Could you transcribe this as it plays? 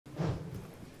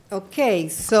Okay,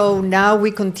 so now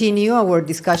we continue our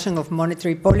discussion of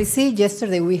monetary policy.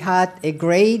 Yesterday we had a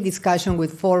great discussion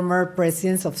with former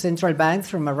presidents of central banks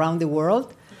from around the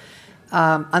world,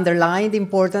 underlying the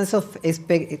importance of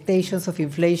expectations of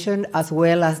inflation as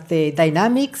well as the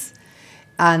dynamics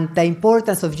and the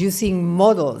importance of using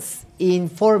models in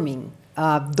forming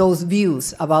those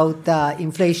views about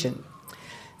inflation.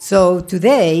 So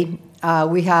today,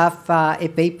 we have a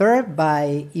paper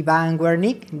by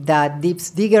Werning that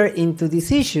dips deeper into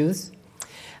these issues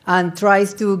and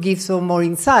tries to give some more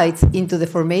insights into the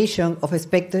formation of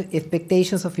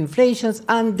expectations of inflation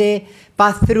and the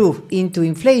path-through into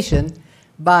inflation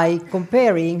by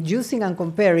using and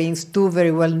comparing two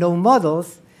very well-known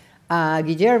models,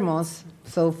 Guillermo's,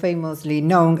 so famously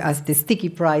known as the sticky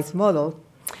price model,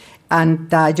 and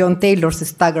John Taylor's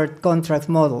staggered contracts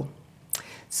model.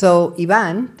 So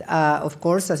Ivan, of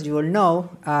course, as you all know,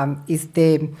 is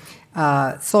the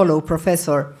solo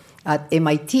professor at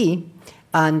MIT,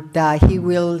 and he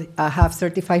will have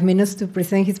 35 minutes to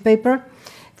present his paper,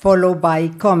 followed by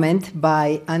comment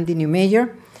by Andy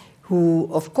Neumeyer, who,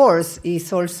 of course,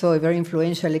 is also a very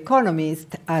influential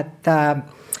economist at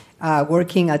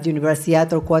working at Universidad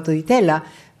Torcuato di Tella,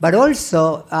 but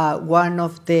also one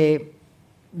of the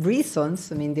reasons,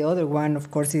 the other one, of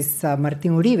course, is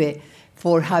Martin Uribe,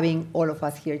 for having all of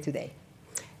us here today.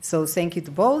 So thank you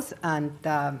to both, and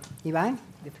Ivan,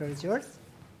 the floor is yours.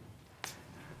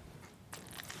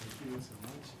 Thank you so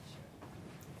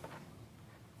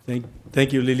much.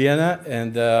 Thank you, Liliana,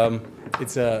 and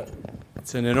it's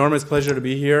an enormous pleasure to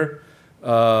be here.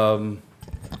 For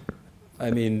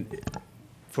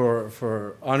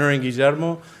honoring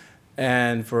Guillermo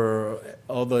and for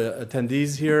all the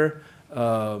attendees here.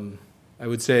 I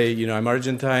would say, I'm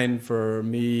Argentine. For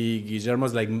me,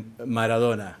 Guillermo's like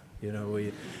Maradona.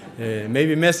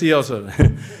 Maybe Messi also.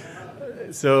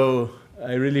 So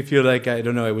I really feel like, I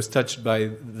was touched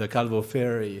by the Calvo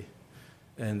ferry,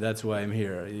 and that's why I'm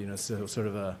here. So sort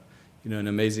of an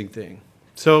amazing thing.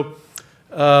 So,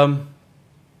 and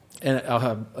I'll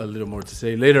have a little more to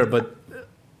say later, but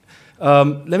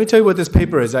let me tell you what this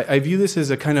paper is. I view this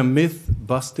as a kind of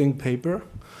myth-busting paper.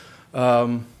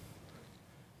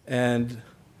 And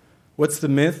what's the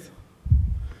myth?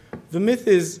 The myth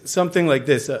is something like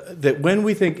this, that when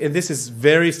we think, and this is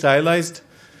very stylized,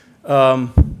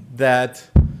 that,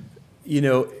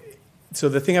 so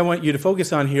the thing I want you to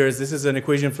focus on here is this is an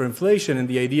equation for inflation, and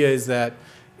the idea is that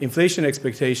inflation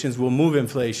expectations will move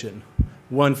inflation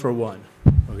one for one,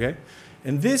 okay?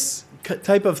 And this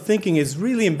type of thinking is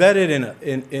really embedded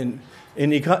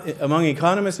among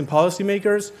economists and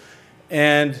policymakers,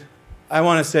 and I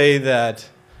want to say that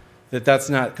that's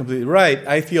not completely right.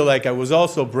 I feel like I was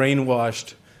also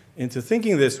brainwashed into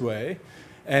thinking this way,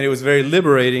 and it was very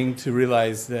liberating to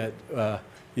realize that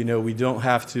we don't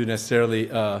have to necessarily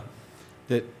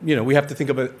we have to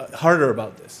think harder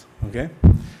about this. Okay,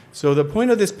 so the point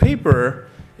of this paper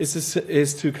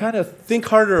is to kind of think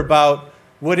harder about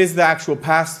what is the actual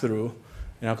pass-through,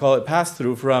 and I'll call it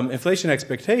pass-through from inflation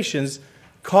expectations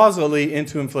causally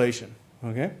into inflation.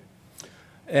 Okay,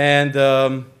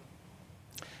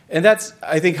 and that's,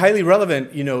 I think, highly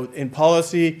relevant. In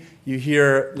policy, you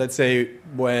hear, let's say,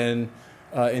 when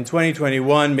in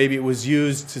 2021, maybe it was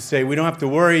used to say, we don't have to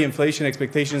worry, inflation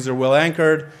expectations are well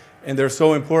anchored, and they're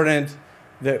so important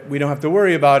that we don't have to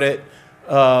worry about it,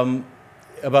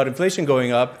 about inflation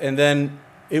going up. And then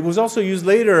it was also used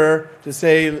later to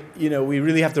say, we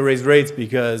really have to raise rates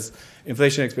because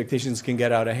inflation expectations can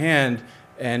get out of hand.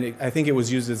 And I think it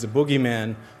was used as a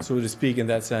boogeyman, so to speak, in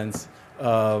that sense.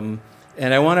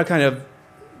 And I want to kind of,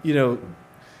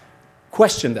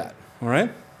 question that, all right?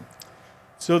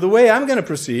 So the way I'm going to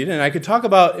proceed, and I could talk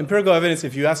about empirical evidence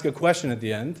if you ask a question at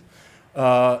the end,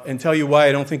 and tell you why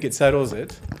I don't think it settles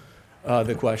it,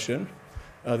 the question.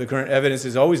 The current evidence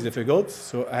is always difficult,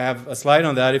 so I have a slide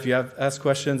on that. If you ask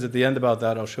questions at the end about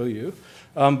that, I'll show you.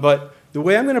 But the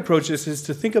way I'm going to approach this is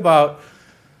to think about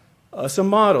some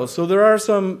models. So there are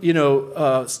some,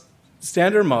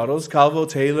 standard models, Calvo,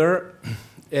 Taylor,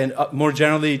 and more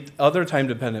generally other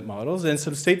time-dependent models, and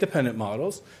some state-dependent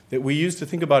models that we use to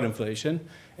think about inflation.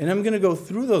 And I'm going to go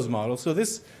through those models. So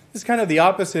this is kind of the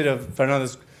opposite of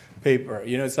Fernando's paper.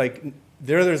 It's like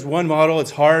there's one model,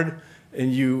 it's hard,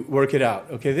 and you work it out.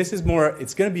 Okay, this is more,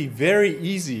 it's going to be very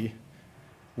easy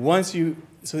once you,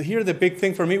 so here the big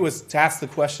thing for me was to ask the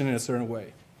question in a certain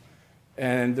way.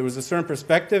 And there was a certain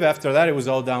perspective. After that, it was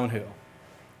all downhill.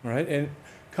 All right, and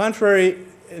contrary,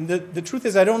 and the truth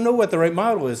is I don't know what the right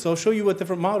model is, so I'll show you what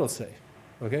different models say,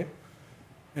 okay?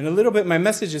 And a little bit, my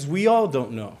message is we all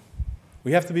don't know.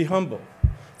 We have to be humble.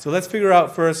 So let's figure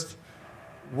out first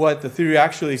what the theory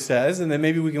actually says, and then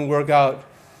maybe we can work out,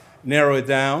 narrow it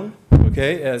down,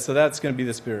 okay? So that's going to be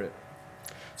the spirit.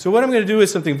 So what I'm going to do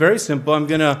is something very simple. I'm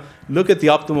going to look at the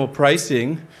optimal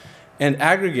pricing and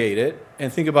aggregate it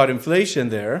and think about inflation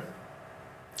there.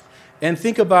 And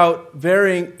think about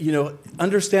varying,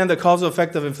 understand the causal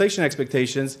effect of inflation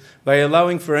expectations by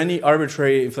allowing for any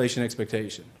arbitrary inflation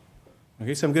expectation.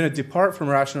 Okay, so I'm going to depart from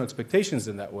rational expectations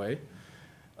in that way.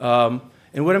 And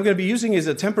what I'm going to be using is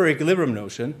a temporary equilibrium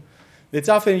notion that's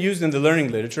often used in the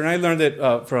learning literature. And I learned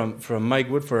it from Mike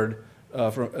Woodford,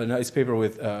 from a nice paper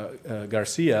with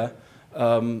Garcia.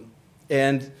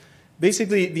 And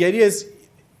basically, the idea is,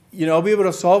 I'll be able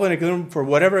to solve an equilibrium for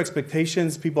whatever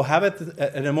expectations people have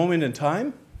at a moment in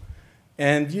time.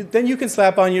 And then you can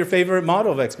slap on your favorite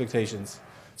model of expectations.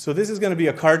 So this is going to be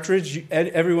a cartridge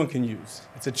everyone can use.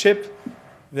 It's a chip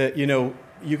that,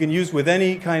 you can use with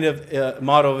any kind of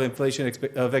model of inflation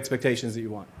of expectations that you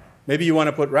want. Maybe you want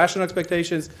to put rational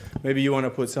expectations. Maybe you want to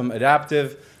put some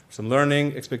adaptive, some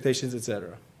learning expectations,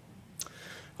 etc.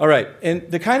 All right.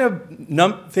 And the kind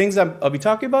of things I'll be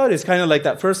talking about is kind of like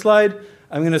that first slide.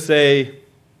 I'm going to say,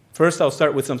 first I'll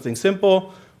start with something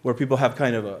simple, where people have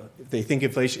kind of they think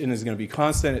inflation is going to be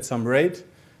constant at some rate.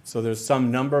 So there's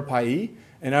some number, pi e.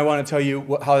 And I want to tell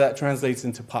you how that translates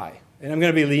into pi. And I'm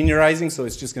going to be linearizing, so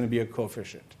it's just going to be a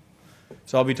coefficient.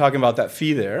 So I'll be talking about that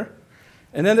phi there.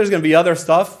 And then there's going to be other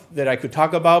stuff that I could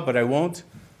talk about, but I won't.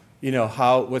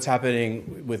 What's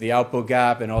happening with the output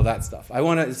gap and all that stuff. I'm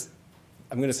going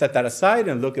to set that aside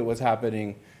and look at what's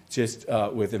happening just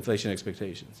with inflation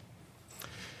expectations.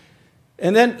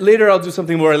 And then later I'll do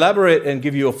something more elaborate and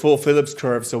give you a full Phillips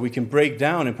curve so we can break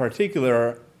down in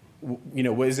particular,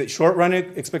 is it short-run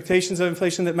expectations of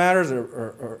inflation that matters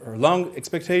or long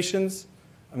expectations?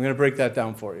 I'm going to break that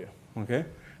down for you, okay?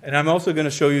 And I'm also going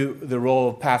to show you the role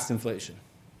of past inflation.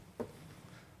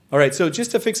 All right, so just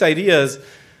to fix ideas,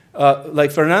 like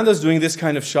Fernando's doing this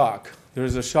kind of shock.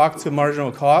 There's a shock to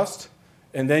marginal cost,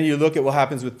 and then you look at what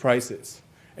happens with prices.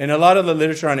 And a lot of the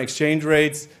literature on exchange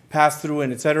rates, pass-through,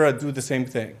 and et cetera, do the same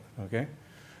thing, okay?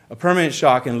 A permanent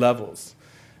shock in levels.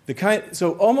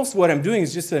 So almost what I'm doing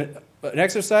is just an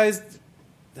exercise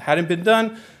that hadn't been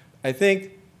done, I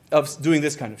think, of doing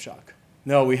this kind of shock.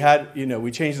 No, we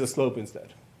changed the slope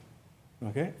instead,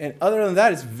 okay? And other than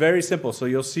that, it's very simple. So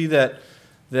you'll see that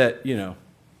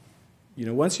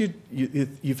once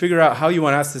you figure out how you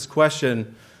want to ask this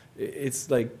question, it's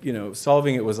like,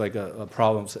 solving it was like a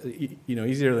problem,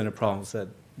 easier than a problem set,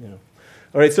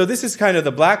 All right, so this is kind of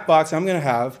the black box I'm going to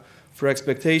have for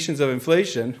expectations of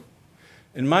inflation.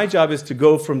 And my job is to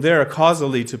go from there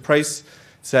causally to price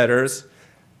setters.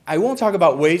 I won't talk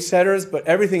about wage setters, but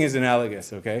everything is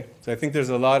analogous, okay? So I think there's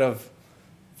a lot of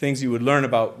things you would learn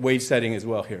about wage setting as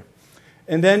well here.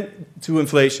 And then to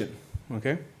inflation,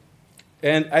 okay?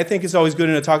 And I think it's always good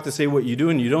in a talk to say what you do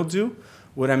and you don't do.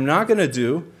 What I'm not going to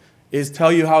do is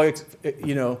tell you how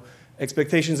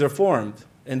expectations are formed.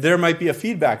 And there might be a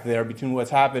feedback there between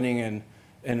what's happening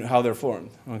and how they're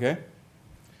formed, okay?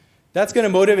 That's going to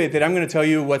motivate that I'm going to tell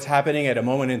you what's happening at a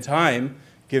moment in time,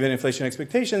 given inflation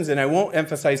expectations, and I won't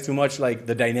emphasize too much like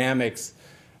the dynamics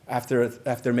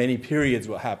after many periods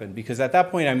will happen, because at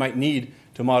that point I might need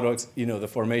to model the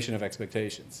formation of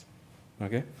expectations,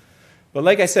 okay? But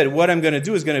like I said, what I'm going to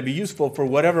do is going to be useful for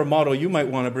whatever model you might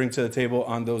want to bring to the table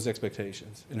on those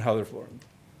expectations and how they're formed.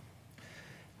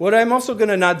 What I'm also going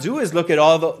to not do is look at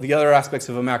all the other aspects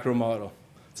of a macro model.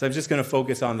 So I'm just going to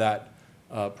focus on that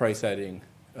price setting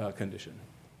condition.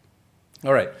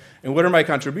 All right, and what are my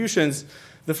contributions?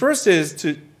 The first is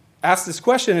to ask this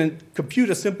question and compute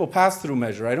a simple pass-through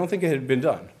measure. I don't think it had been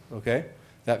done, okay,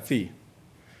 that phi.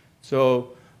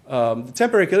 So the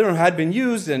temporary equilibrium had been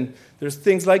used, and there's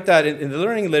things like that in the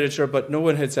learning literature, but no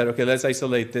one had said, okay, let's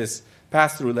isolate this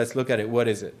pass-through, let's look at it, what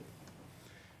is it?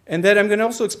 And then I'm going to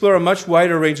also explore a much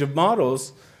wider range of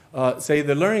models. Say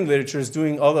the learning literature is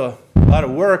doing a lot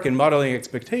of work in modeling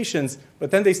expectations,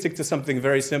 but then they stick to something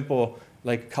very simple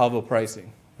like Calvo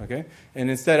pricing, okay? And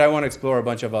instead, I want to explore a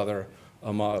bunch of other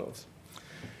models.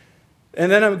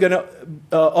 And then I'm going to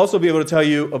also be able to tell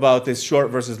you about this short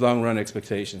versus long run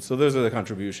expectations. So those are the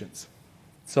contributions.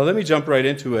 So let me jump right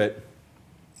into it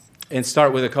and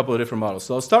start with a couple of different models.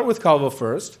 So I'll start with Calvo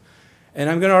first. And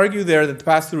I'm going to argue there that the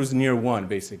pass-through is near 1,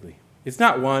 basically. It's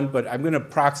not 1, but I'm going to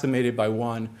approximate it by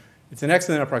 1. It's an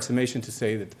excellent approximation to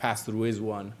say that the pass-through is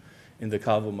 1 in the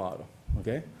Calvo model,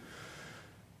 okay?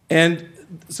 And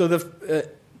so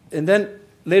and then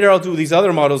later I'll do these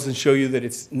other models and show you that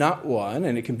it's not 1,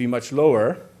 and it can be much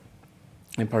lower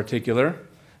in particular.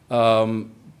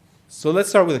 So let's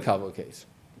start with the Calvo case.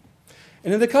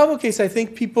 And in the Calvo case, I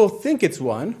think people think it's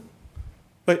 1,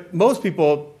 But most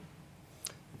people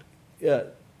do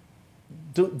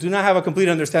not have a complete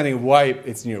understanding of why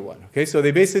it's near 1. Okay? So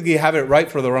they basically have it right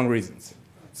for the wrong reasons.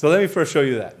 So let me first show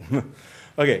you that.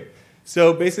 Okay,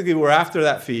 so basically we're after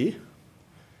that fee.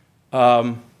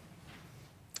 And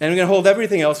I'm going to hold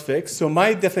everything else fixed. So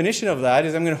my definition of that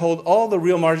is I'm going to hold all the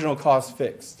real marginal costs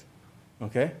fixed.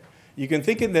 Okay? You can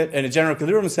think in that in a general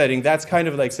equilibrium setting, that's kind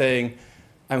of like saying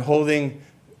I'm holding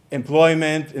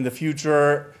employment in the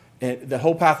future, and the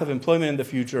whole path of employment in the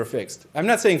future fixed. I'm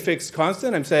not saying fixed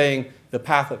constant, I'm saying the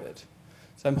path of it.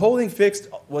 So I'm holding fixed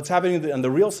what's happening on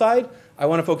the real side. I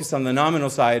want to focus on the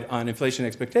nominal side on inflation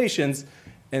expectations.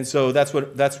 And so that's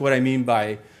what I mean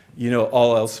by,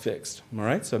 all else fixed. All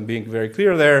right? So I'm being very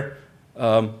clear there.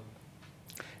 And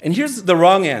here's the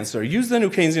wrong answer. Use the new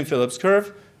Keynesian-Phillips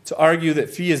curve to argue that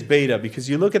phi is beta, because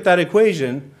you look at that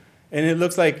equation and it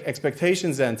looks like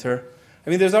expectations enter.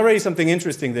 I mean, there's already something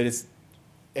interesting that it's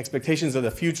expectations of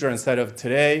the future instead of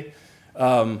today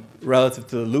relative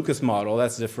to the Lucas model.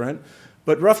 That's different.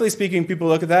 But roughly speaking, people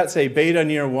look at that, say beta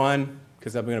near 1,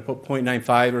 because I'm going to put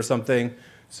 0.95 or something.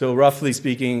 So roughly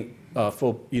speaking,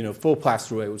 full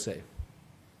pass-through, I would say.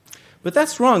 But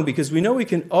that's wrong, because we know we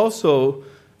can also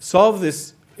solve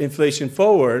this inflation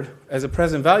forward as a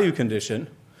present value condition,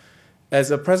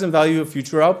 as a present value of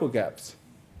future output gaps.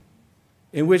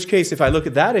 In which case, if I look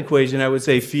at that equation, I would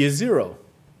say phi is 0.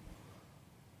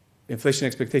 Inflation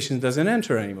expectation doesn't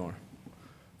enter anymore.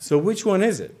 So which one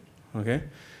is it? Okay?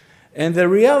 And the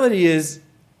reality is,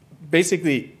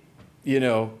 basically,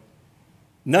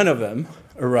 none of them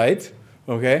are right.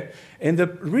 Okay? And the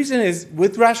reason is,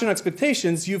 with rational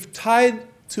expectations, you've tied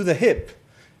to the hip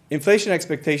inflation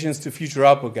expectations to future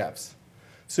output gaps.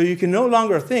 So you can no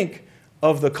longer think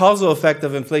of the causal effect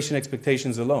of inflation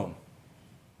expectations alone.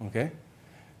 Okay?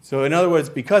 So in other words,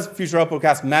 because future output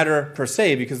gaps matter per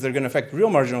se, because they're going to affect real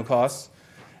marginal costs,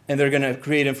 and they're going to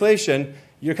create inflation,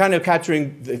 you're kind of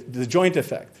capturing the joint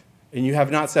effect, and you have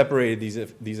not separated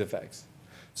these effects.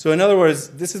 So in other words,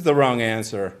 this is the wrong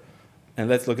answer, and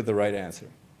let's look at the right answer.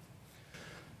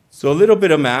 So a little bit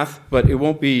of math, but you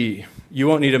won't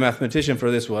need a mathematician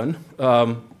for this one.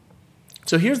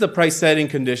 So here's the price setting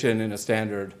condition in a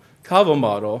standard Calvo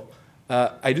model.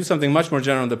 I do something much more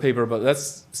general in the paper, but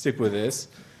let's stick with this.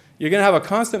 You're going to have a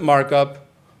constant markup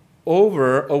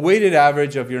over a weighted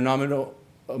average of your nominal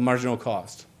marginal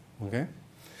cost. Okay?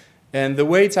 And the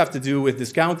weights have to do with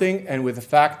discounting and with the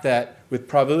fact that with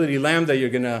probability lambda,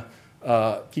 you're going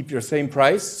to keep your same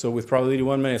price. So with probability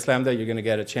 1 minus lambda, you're going to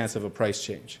get a chance of a price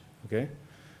change. Okay?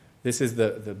 This is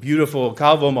the beautiful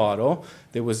Calvo model.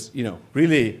 There was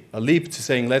really a leap to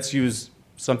saying, let's use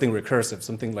something recursive,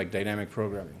 something like dynamic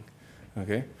programming.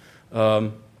 Okay?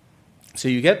 So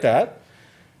you get that.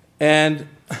 And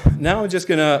now I'm just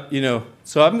going to,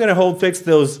 so I'm going to hold fixed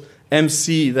those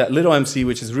MC, that little MC,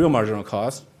 which is real marginal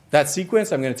cost. That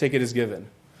sequence, I'm going to take it as given.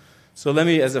 So let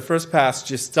me, as a first pass,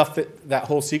 just stuff that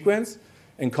whole sequence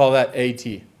and call that AT.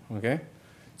 Okay?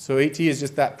 So AT is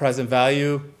just that present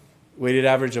value, weighted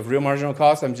average of real marginal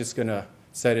cost. I'm just going to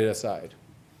set it aside.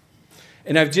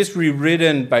 And I've just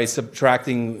rewritten by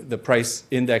subtracting the price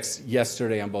index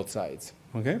yesterday on both sides.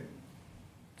 Okay?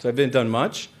 So I haven't done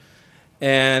much.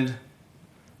 And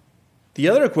the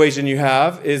other equation you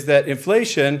have is that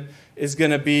inflation is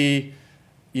going to be,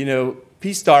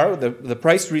 P star, the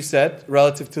price reset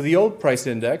relative to the old price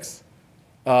index,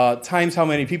 times how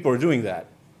many people are doing that,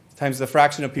 times the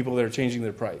fraction of people that are changing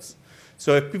their price.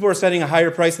 So if people are setting a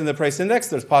higher price than the price index,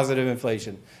 there's positive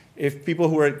inflation. If people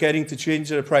who are getting to change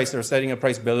their price are setting a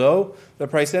price below the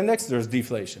price index, there's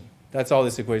deflation. That's all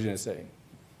this equation is saying.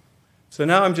 So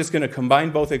now I'm just going to combine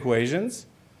both equations.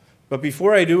 But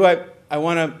before I do, I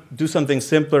want to do something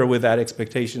simpler with that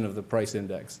expectation of the price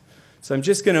index. So I'm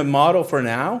just going to model for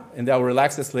now, and I'll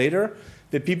relax this later,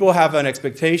 that people have an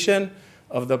expectation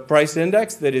of the price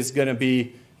index that is going to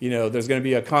be, there's going to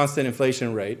be a constant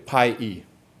inflation rate, pi e.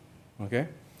 Okay?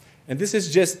 And this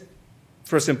is just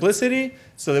for simplicity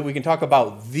so that we can talk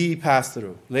about the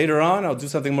pass-through. Later on, I'll do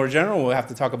something more general. We'll have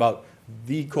to talk about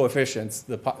the coefficients,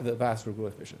 the pass-through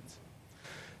coefficients.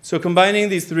 So combining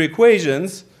these three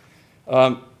equations,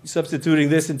 substituting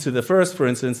this into the first, for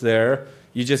instance, there,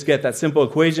 you just get that simple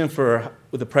equation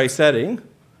with the price setting.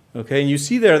 Okay? And you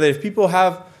see there that if people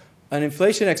have an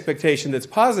inflation expectation that's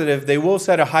positive, they will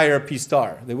set a higher P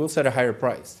star. They will set a higher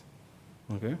price.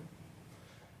 Okay?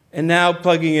 And now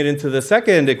plugging it into the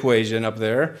second equation up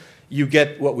there, you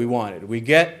get what we wanted. We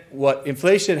get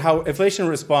how inflation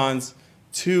responds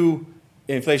to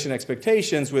inflation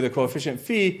expectations with a coefficient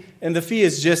phi, and the phi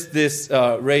is just this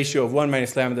ratio of 1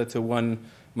 minus lambda to 1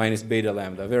 minus beta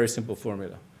lambda, a very simple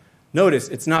formula. Notice,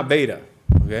 it's not beta,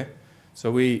 okay?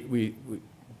 So the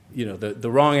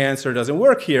wrong answer doesn't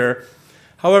work here.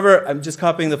 However, I'm just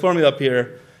copying the formula up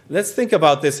here. Let's think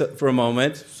about this for a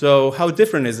moment. So how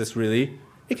different is this really?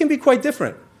 It can be quite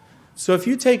different. So if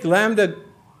you take lambda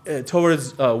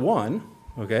towards 1,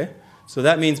 okay, so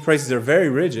that means prices are very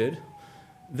rigid,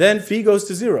 then phi goes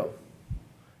to 0.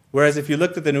 Whereas if you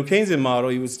looked at the New Keynesian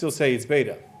model, you would still say it's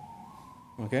beta.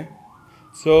 Okay?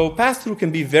 So pass-through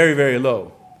can be very, very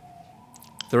low.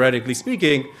 Theoretically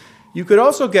speaking, you could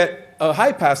also get a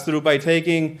high pass-through by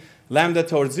taking lambda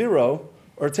towards 0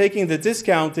 or taking the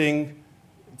discounting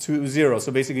to 0,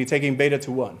 so basically taking beta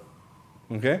to 1.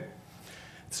 Okay?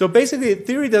 So basically,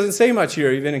 theory doesn't say much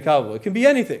here, even in Calvo. It can be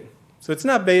anything. So it's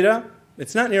not beta.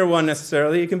 It's not near 1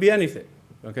 necessarily. It can be anything.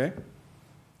 Okay?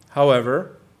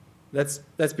 However, let's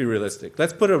be realistic.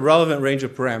 Let's put a relevant range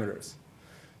of parameters.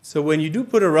 So when you do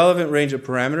put a relevant range of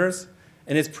parameters,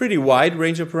 and it's pretty wide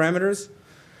range of parameters,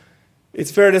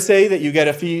 it's fair to say that you get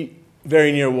a phi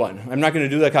very near 1. I'm not going to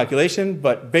do that calculation,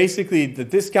 but basically the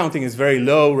discounting is very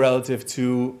low relative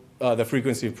to the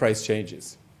frequency of price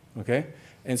changes. Okay?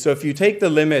 And so if you take the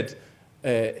limit,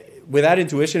 with that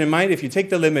intuition in mind, if you take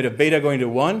the limit of beta going to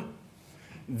 1,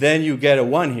 then you get a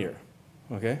 1 here.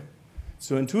 Okay?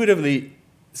 So intuitively,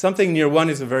 something near 1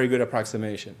 is a very good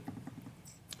approximation.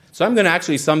 So I'm going to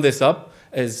actually sum this up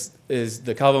as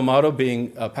the Calvo model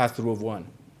being a pass-through of 1.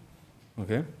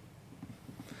 Okay?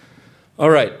 All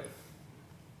right.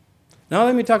 Now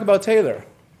let me talk about Taylor.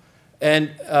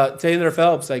 And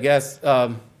Taylor-Phelps, I guess,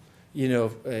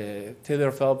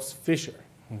 Taylor-Phelps-Fisher.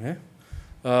 Okay?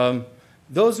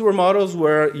 Those were models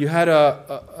where you had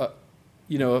a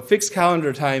fixed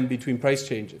calendar time between price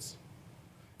changes.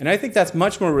 And I think that's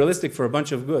much more realistic for a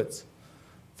bunch of goods.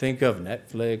 Think of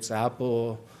Netflix,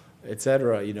 Apple,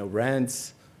 etc.,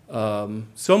 rents.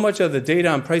 So much of the data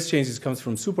on price changes comes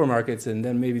from supermarkets, and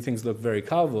then maybe things look very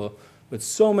Calvo. But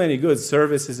so many goods,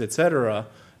 services, etc.,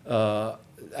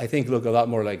 I think look a lot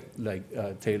more like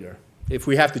Taylor, if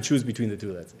we have to choose between the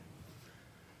two, let's say.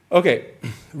 Okay,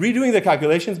 redoing the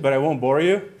calculations, but I won't bore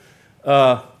you.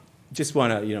 Just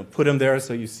want to put them there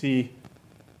so you see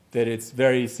that it's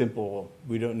very simple.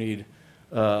 We don't need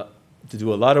to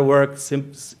do a lot of work.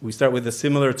 We start with the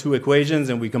similar two equations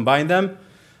and we combine them.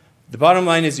 The bottom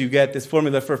line is you get this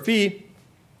formula for phi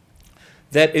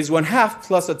that is 1/2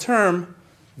 plus a term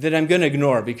that I'm going to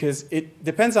ignore because it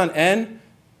depends on n,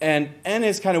 and n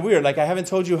is kind of weird. Like I haven't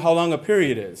told you how long a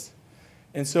period is.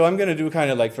 And so I'm going to do kind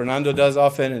of like Fernando does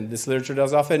often and this literature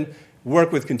does often,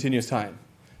 work with continuous time.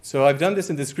 So I've done this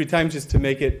in discrete time just to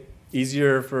make it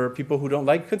easier for people who don't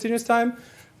like continuous time.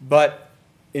 But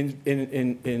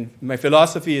in my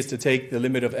philosophy is to take the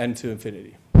limit of n to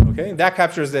infinity. Okay? And that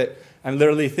captures that I'm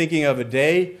literally thinking of a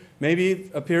day, maybe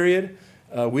a period,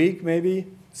 a week maybe,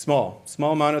 small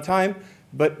amount of time.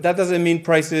 But that doesn't mean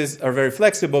prices are very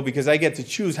flexible because I get to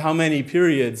choose how many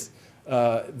periods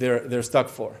they're stuck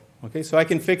for. Okay, so I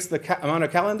can fix the amount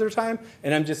of calendar time,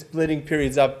 and I'm just splitting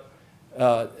periods up,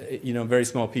 very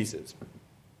small pieces.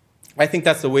 I think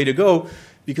that's the way to go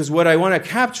because what I want to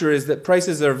capture is that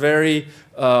prices are very,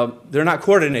 they're not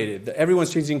coordinated.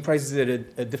 Everyone's changing prices at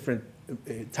a different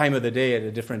time of the day at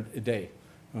a different day.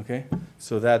 Okay,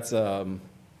 so that's, I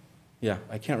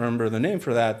can't remember the name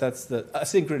for that. That's the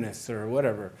asynchronous or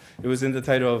whatever. It was in the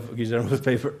title of Guillermo's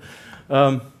paper.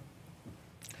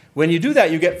 When you do that,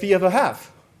 you get phi of 1/2.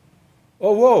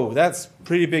 Oh, whoa, that's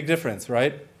pretty big difference,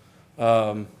 right?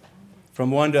 From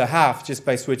 1 to 1/2 just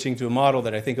by switching to a model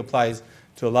that I think applies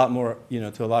to a lot more,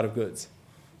 to a lot of goods.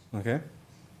 Okay?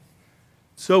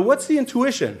 So what's the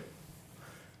intuition?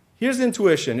 Here's the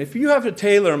intuition. If you have a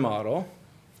Taylor model,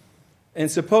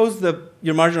 and suppose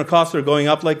your marginal costs are going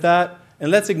up like that, and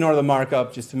let's ignore the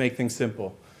markup just to make things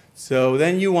simple. So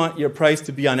then you want your price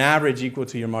to be on average equal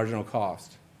to your marginal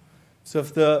cost. So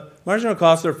if the marginal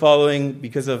costs are following,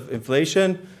 because of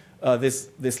inflation,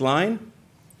 this line,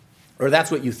 or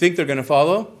that's what you think they're going to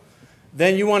follow,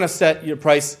 then you want to set your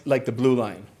price like the blue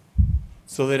line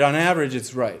so that on average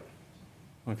it's right.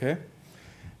 Okay?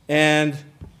 And,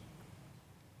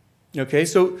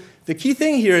 so the key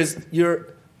thing here is your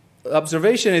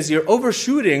observation is you're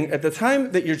overshooting. At the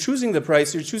time that you're choosing the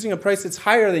price, you're choosing a price that's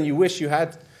higher than you wish you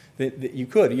had, that you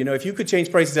could. If you could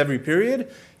change prices every period,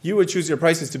 you would choose your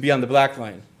prices to be on the black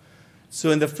line.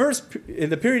 So in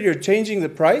the period you're changing the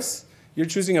price, you're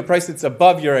choosing a price that's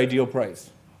above your ideal price.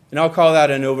 And I'll call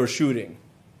that an overshooting,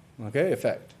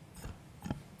 effect.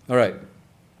 All right.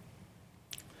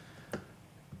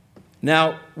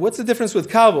 Now, what's the difference with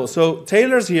Calvo? So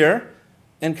Taylor's here,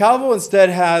 and Calvo instead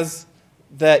has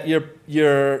that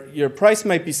your price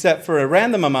might be set for a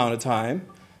random amount of time.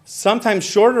 sometimes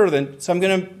shorter than, so I'm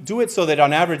going to do it so that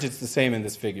on average it's the same in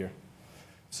this figure.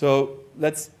 So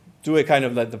let's do it kind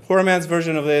of like the poor man's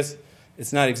version of this.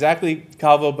 It's not exactly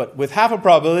Calvo, but with half a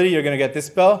probability you're going to get this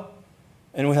spell,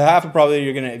 and with half a probability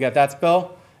you're going to get that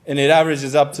spell, and it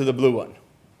averages up to the blue one.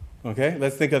 Okay,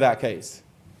 let's think of that case.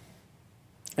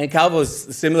 And Calvo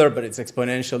is similar, but it's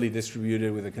exponentially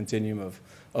distributed with a continuum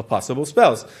of possible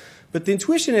spells. But the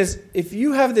intuition is, if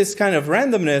you have this kind of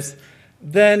randomness,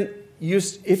 then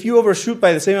if you overshoot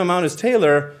by the same amount as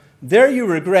Taylor, there you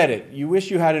regret it. You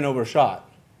wish you hadn't overshot,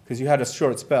 because you had a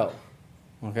short spell.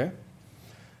 Okay?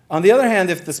 On the other hand,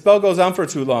 if the spell goes on for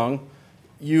too long,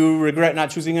 you regret not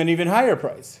choosing an even higher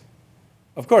price.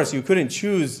 Of course, you couldn't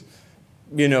choose,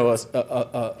 you know,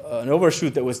 an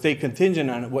overshoot that was state contingent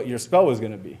on what your spell was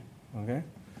going to be. Okay?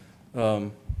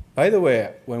 By the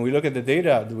way, when we look at the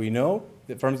data, do we know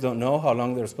that firms don't know how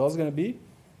long their spell is going to be?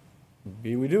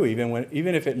 Maybe we do.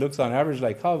 Even if it looks on average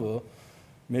like Calvo,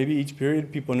 maybe each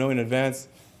period people know in advance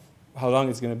how long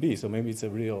it's going to be. So maybe it's a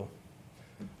real.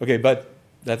 Okay, but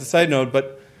that's a side note.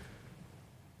 But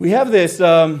we have this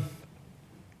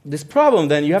this problem.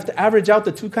 Then you have to average out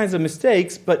the two kinds of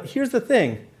mistakes. But here's the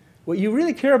thing: what you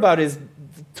really care about is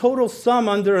the total sum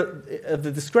under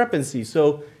the discrepancy.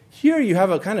 So here you have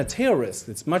a kind of tail risk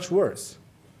that's much worse.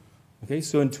 Okay,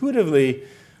 so intuitively,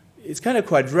 it's kind of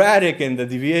quadratic in the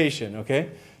deviation.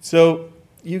 Okay, so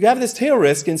you have this tail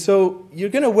risk, and so you're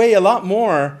going to weigh a lot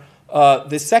more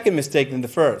the second mistake than the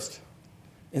first,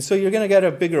 and so you're going to get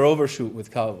a bigger overshoot with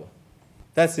Calvo.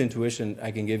 That's the intuition I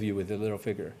can give you with the little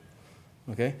figure.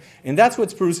 Okay, and that's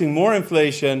what's producing more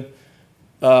inflation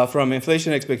from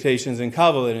inflation expectations in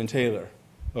Calvo than in Taylor.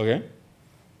 Okay,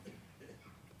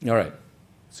 all right.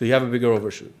 So you have a bigger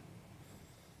overshoot.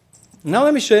 Now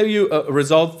let me show you a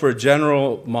result for a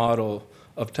general model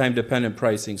of time-dependent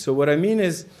pricing. So what I mean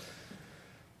is,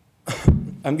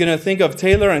 I'm going to think of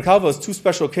Taylor and Calvo as two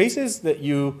special cases that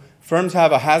firms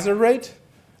have a hazard rate.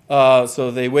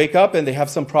 So they wake up and they have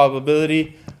some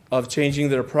probability of changing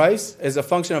their price as a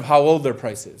function of how old their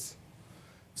price is.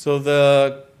 So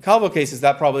the Calvo case is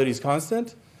that probability is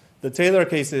constant. The Taylor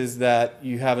case is that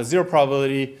you have a 0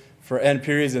 probability for n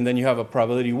periods, and then you have a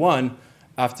probability 1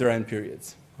 after n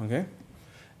periods. Okay?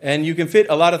 And you can fit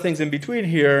a lot of things in between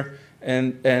here,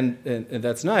 and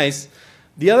that's nice.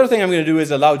 The other thing I'm going to do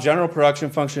is allow general production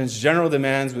functions, general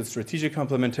demands with strategic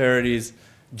complementarities,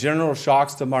 general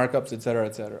shocks to markups, et cetera,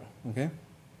 et cetera. Okay?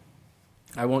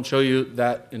 I won't show you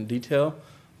that in detail,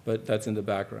 but that's in the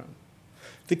background.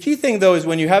 The key thing, though, is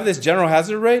when you have this general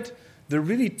hazard rate, there are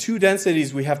really two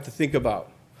densities we have to think about.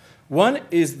 One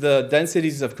is the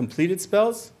densities of completed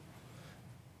spells.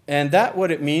 And that,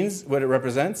 what it means, what it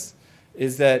represents,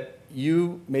 is that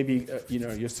you maybe,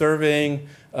 you're surveying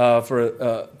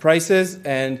for prices,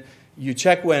 and you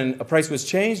check when a price was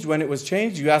changed. When it was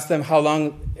changed, you ask them how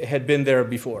long it had been there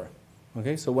before.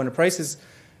 Okay, so when a price is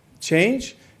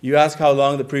changed, you ask how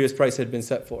long the previous price had been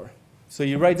set for. So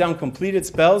you write down completed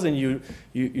spells, and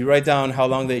you write down how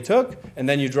long they took, and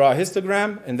then you draw a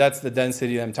histogram, and that's the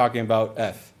density I'm talking about,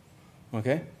 F.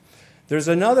 Okay? There's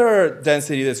another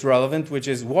density that's relevant, which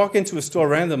is walk into a store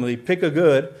randomly, pick a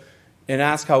good, and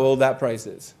ask how old that price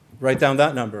is. Write down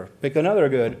that number. Pick another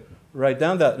good, write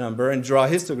down that number, and draw a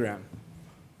histogram.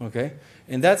 Okay?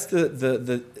 And that's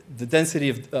the density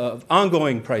of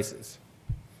ongoing prices,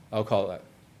 I'll call that.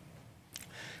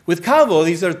 With Calvo,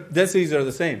 these densities are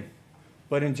the same,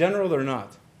 but in general, they're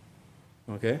not.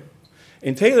 Okay?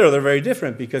 In Taylor, they're very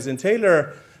different, because in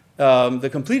Taylor, the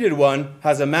completed one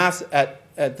has a mass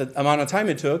at the amount of time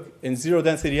it took in 0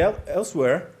 density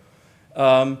elsewhere,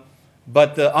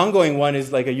 but the ongoing one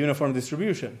is like a uniform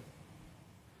distribution.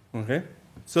 Okay?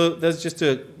 So that's just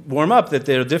to warm up that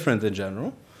they're different in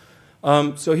general.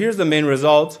 So here's the main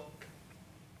result.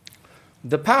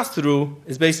 The pass-through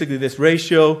is basically this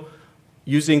ratio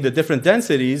using the different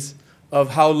densities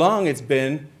of how long it's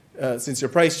been since your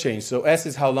price change. So S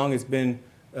is how long it's been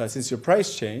since your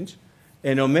price change.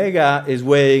 And omega is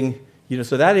weighing,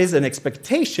 so that is an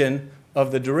expectation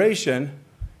of the duration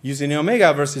using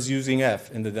omega versus using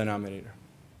F in the denominator.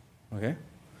 Okay?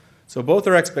 So both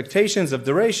are expectations of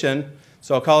duration,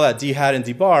 so I'll call that d hat and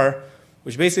d bar,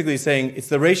 which basically is saying it's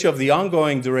the ratio of the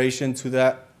ongoing duration to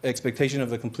that expectation of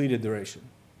the completed duration.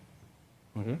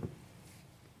 Okay?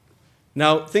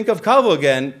 Now, think of Calvo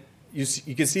again.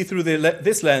 You can see through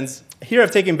this lens. Here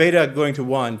I've taken beta going to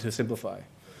 1 to simplify.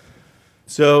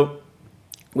 So,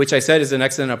 which I said is an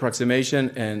excellent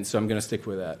approximation, and so I'm going to stick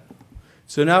with that.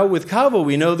 So now with Calvo,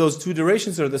 we know those two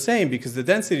durations are the same because the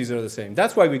densities are the same.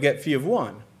 That's why we get phi of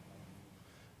 1.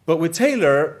 But with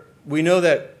Taylor, we know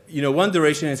that one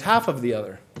duration is half of the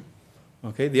other.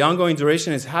 Okay? The ongoing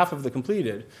duration is half of the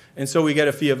completed, and so we get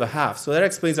a fee of a half. So that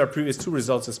explains our previous two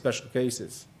results as special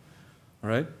cases. All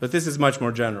right? But this is much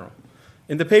more general.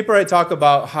 In the paper, I talk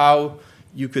about how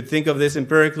you could think of this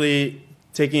empirically,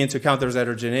 taking into account there's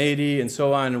heterogeneity and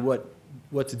so on, and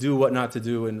what to do, what not to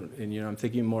do, and I'm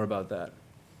thinking more about that.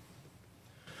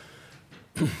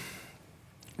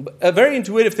 A very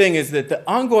intuitive thing is that the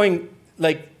ongoing,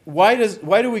 like, why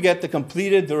do we get the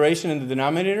completed duration in the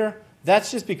denominator?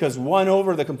 That's just because 1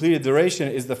 over the completed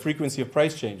duration is the frequency of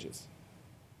price changes.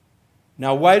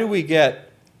 Now, why do we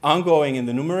get ongoing in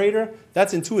the numerator?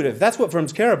 That's intuitive. That's what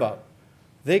firms care about.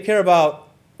 They care about,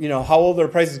 how old their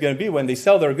price is going to be when they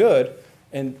sell their good,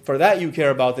 and for that you care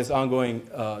about this ongoing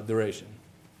duration.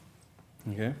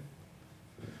 Okay?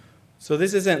 So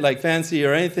this isn't like fancy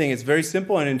or anything. It's very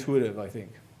simple and intuitive, I think.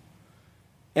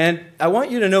 And I want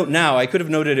you to note now, I could have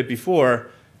noted it before,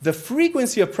 the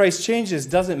frequency of price changes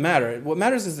doesn't matter. What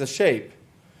matters is the shape.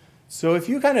 So if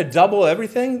you kind of double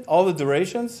everything, all the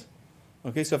durations,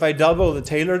 okay, so if I double the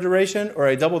Taylor duration or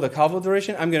I double the Calvo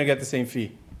duration, I'm going to get the same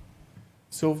fee.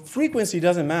 So frequency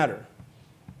doesn't matter.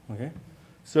 Okay?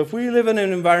 So if we live in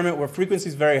an environment where frequency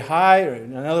is very high, or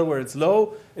in another where it's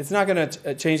low, it's not going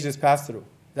to change this pass-through.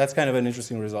 That's kind of an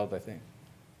interesting result, I think.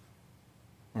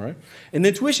 All right? And the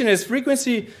intuition is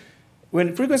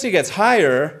when frequency gets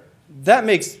higher, that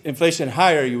makes inflation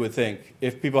higher, you would think,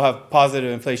 if people have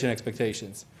positive inflation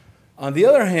expectations. On the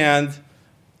other hand,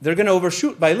 they're going to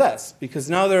overshoot by less because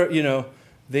now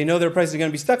they know their price is going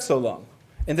to be stuck so long.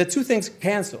 And the two things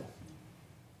cancel.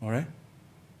 All right?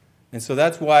 And so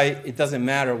that's why it doesn't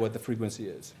matter what the frequency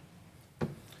is.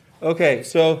 Okay,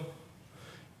 so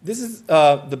this is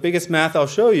the biggest math I'll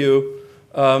show you.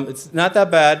 It's not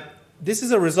that bad. This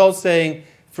is a result saying,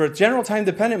 for a general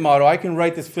time-dependent model, I can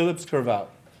write this Phillips curve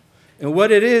out. And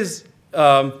what it is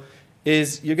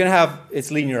you're going to have,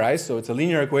 it's linearized, so it's a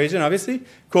linear equation, obviously,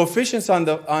 coefficients on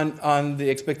the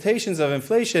expectations of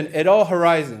inflation at all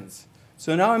horizons.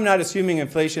 So now I'm not assuming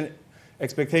inflation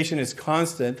expectation is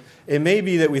constant. It may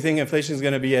be that we think inflation is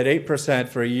going to be at 8%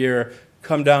 for a year,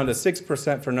 come down to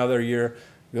 6% for another year,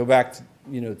 go back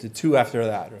to 2 after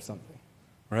that or something,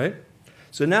 right?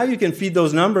 So now you can feed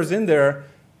those numbers in there,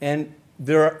 and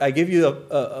I give you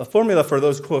a formula for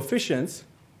those coefficients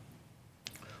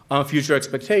on future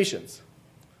expectations.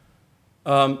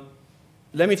 Let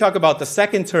me talk about the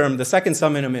second term, the second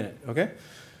sum in a minute, okay?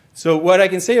 So what I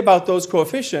can say about those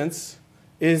coefficients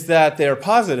is that they're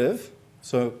positive.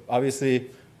 So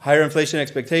obviously, higher inflation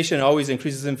expectation always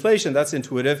increases inflation. That's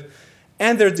intuitive.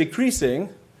 And they're decreasing,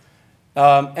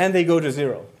 and they go to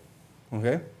 0,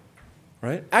 okay?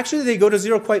 Right? Actually, they go to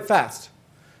 0 quite fast.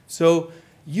 So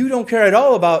you don't care at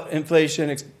all about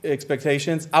inflation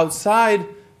expectations outside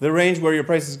the range where your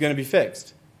price is going to be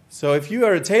fixed. So if you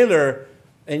are a tailor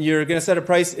and you're going to set a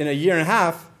price in a year and a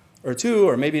half or 2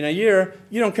 or maybe in a year,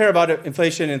 you don't care about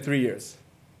inflation in 3 years.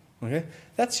 Okay?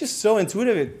 That's just so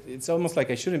intuitive. It's almost like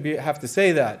I shouldn't have to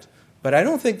say that. But I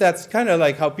don't think that's kind of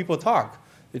like how people talk.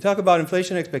 They talk about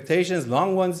inflation expectations,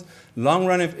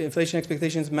 long-run inflation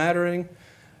expectations mattering.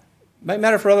 Might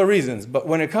matter for other reasons, but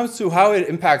when it comes to how it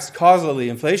impacts causally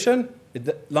inflation,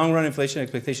 long-run inflation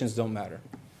expectations don't matter.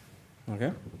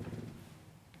 Okay?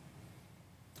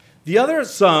 The other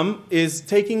sum is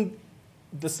taking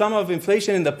the sum of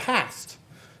inflation in the past.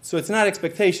 So it's not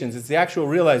expectations, it's the actual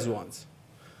realized ones.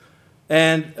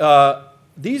 And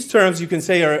these terms you can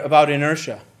say are about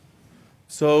inertia.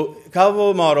 So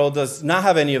Calvo model does not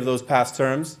have any of those past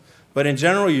terms, but in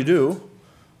general you do,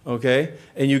 okay?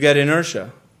 And you get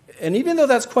inertia. And even though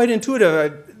that's quite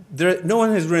intuitive, no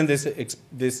one has written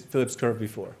this Phillips curve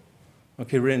before,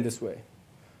 okay, written this way,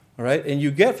 all right? And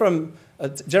you get from a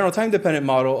general time-dependent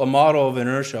model a model of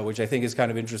inertia, which I think is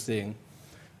kind of interesting,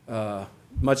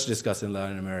 much discussed in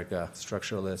Latin America,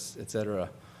 structuralists, et cetera,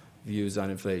 views on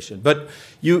inflation. But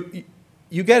you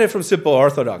get it from simple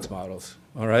orthodox models,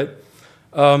 all right?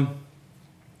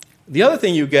 The other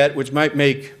thing you get, which might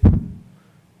make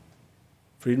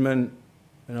Friedman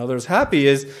and others happy,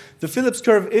 is the Phillips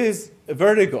curve is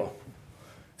vertical.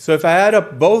 So if I add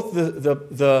up both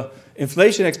the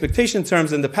inflation expectation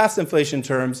terms and the past inflation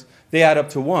terms, they add up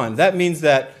to 1. That means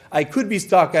that I could be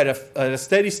stuck at a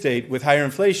steady state with higher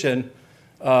inflation.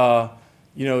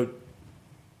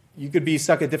 You could be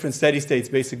stuck at different steady states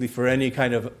basically for any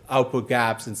kind of output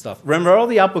gaps and stuff. Remember, all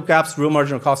the output gaps, real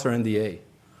marginal costs are in the A.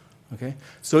 Okay?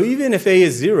 So even if A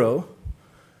is 0,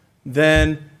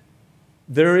 then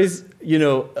there is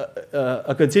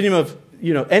a continuum of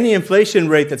any inflation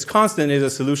rate that's constant is a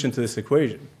solution to this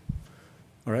equation.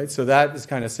 All right? So that is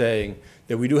kind of saying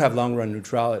that we do have long-run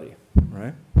neutrality.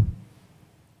 Right?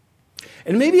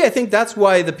 And maybe I think that's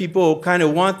why the people kind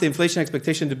of want the inflation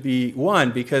expectation to be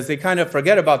 1, because they kind of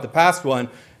forget about the past one,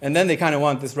 and then they kind of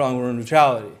want this wrong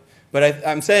neutrality. But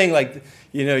I'm saying, like,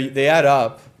 you know, they add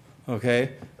up,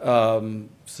 okay?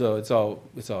 So it's all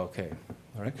okay,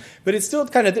 all right? But it's still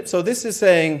kind of, so this is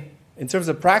saying, in terms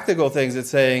of practical things, it's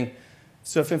saying,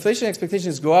 so if inflation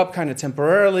expectations go up kind of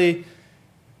temporarily,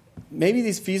 maybe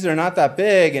these fees are not that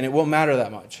big and it won't matter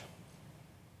that much.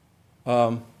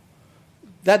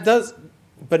 That does,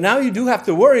 but now you do have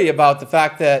to worry about the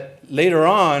fact that later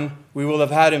on we will have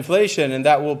had inflation and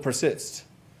that will persist.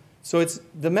 So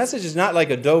the message is not like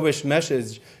a dovish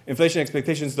message, inflation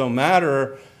expectations don't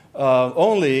matter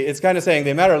only. It's kind of saying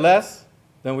they matter less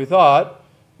than we thought,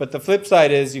 but the flip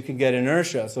side is you can get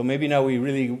inertia. So maybe now we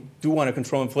really do want to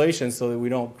control inflation so that we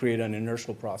don't create an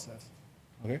inertial process.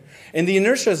 Okay? And the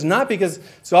inertia is not because,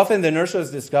 so often the inertia is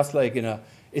discussed like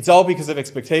it's all because of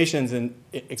expectations and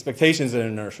expectations are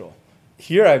inertial.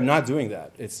 Here I'm not doing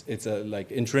that. It's a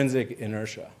like intrinsic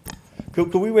inertia.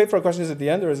 Could we wait for questions at the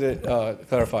end, or is it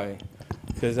clarifying?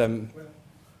 Because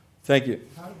thank you.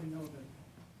 How do we know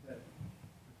that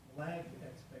lagged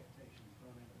expectations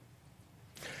don't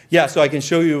enter? Yeah, so I can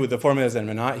show you the formulas that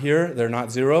are not here. They're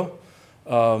not 0.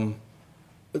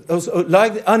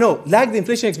 Lagged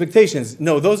inflation expectations.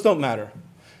 No, those don't matter.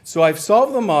 So I've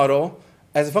solved the model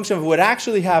as a function of what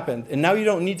actually happened, and now you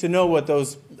don't need to know what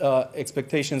those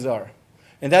expectations are.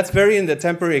 And that's very in the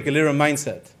temporary equilibrium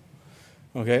mindset.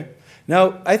 Okay?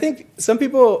 Now, I think some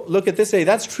people look at this and say,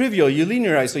 that's trivial, you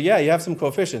linearize, so yeah, you have some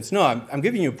coefficients. No, I'm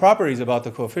giving you properties about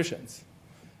the coefficients.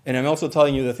 And I'm also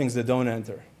telling you the things that don't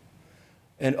enter.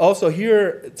 And also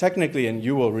here, technically, and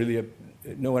you will really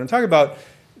know what I'm talking about,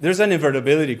 there's an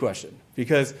invertibility question.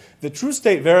 Because the true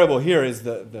state variable here is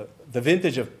the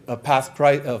vintage of past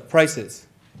prices.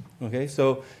 Okay?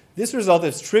 So this result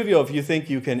is trivial if you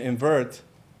think you can invert,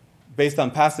 based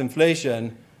on past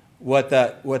inflation, what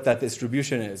that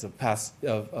distribution is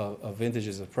of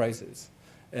vintages of prices.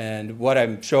 And what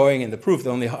I'm showing in the proof, the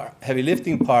only heavy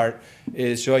lifting part,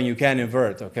 is showing you can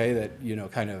invert, okay?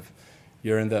 That, kind of,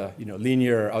 you're in the,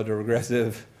 linear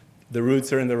autoregressive, the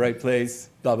roots are in the right place,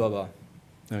 blah, blah, blah,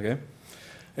 okay?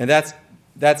 And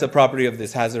that's a property of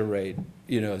this hazard rate,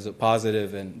 is a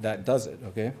positive, and that does it,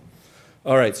 okay?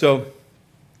 All right, so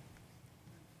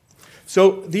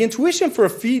the intuition for a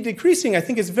fee decreasing, I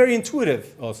think, is very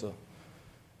intuitive also.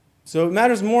 So it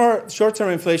matters more short-term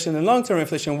inflation than long-term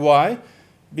inflation. Why?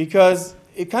 Because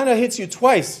it kind of hits you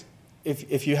twice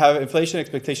if you have inflation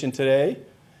expectation today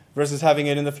versus having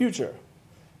it in the future.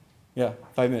 Yeah,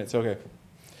 5 minutes, okay.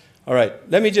 All right,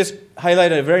 let me just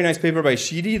highlight a very nice paper by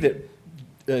Sheedy that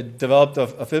developed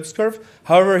a Phipps curve.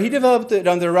 However, he developed it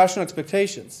under rational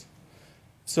expectations.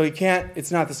 So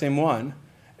it's not the same one.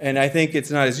 And I think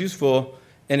it's not as useful,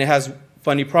 and it has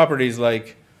funny properties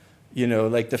like,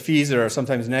 like the fees are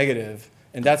sometimes negative,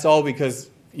 and that's all because,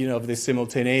 of the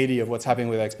simultaneity of what's happening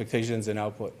with expectations and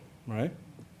output, right?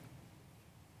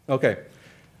 Okay,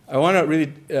 I want to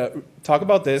really talk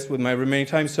about this with my remaining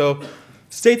time. So,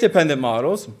 state-dependent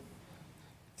models,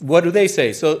 what do they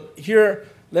say? So here,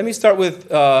 let me start with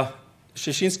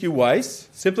Sheshinsky-Weiss,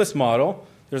 simplest model.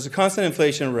 There's a constant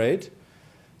inflation rate.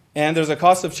 And there's a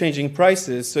cost of changing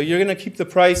prices. So you're going to keep the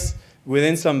price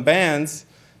within some bands.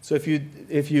 So if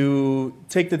you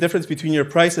take the difference between your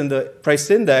price and the price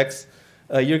index,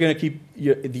 you're going to keep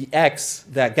the x,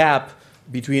 that gap,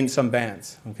 between some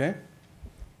bands. Okay?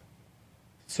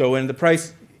 So when the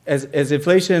price, as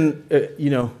inflation,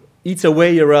 eats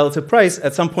away your relative price,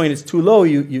 at some point it's too low,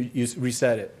 you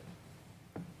reset it.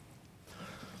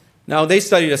 Now they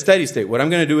studied a steady state. What I'm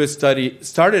going to do is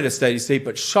start at a steady state,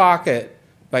 but shock it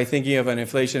by thinking of an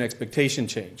inflation expectation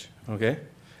change, okay?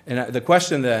 And the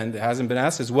question then that hasn't been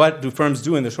asked is, what do firms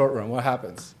do in the short run? What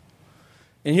happens?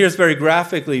 And here's very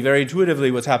graphically, very intuitively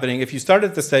what's happening. If you start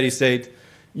at the steady state,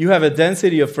 you have a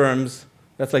density of firms,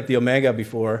 that's like the omega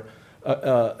before,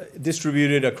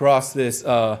 distributed across this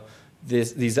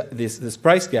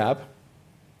price gap.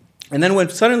 And then when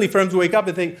suddenly firms wake up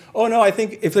and think, oh no, I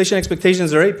think inflation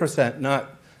expectations are 8%, not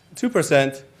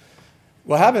 2%,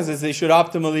 what happens is they should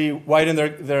optimally widen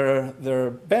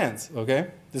their bands, okay?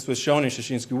 This was shown in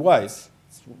Sheshinsky-Weiss.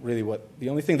 It's really the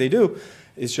only thing they do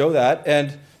is show that.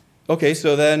 And, okay,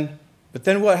 but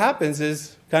then what happens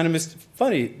is kind of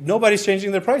funny. Nobody's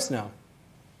changing their price now.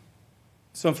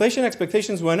 So inflation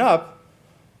expectations went up.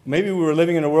 Maybe we were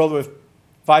living in a world with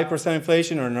 5%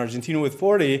 inflation, or in Argentina with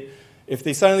 40. If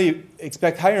they suddenly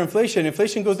expect higher inflation,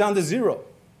 inflation goes down to 0,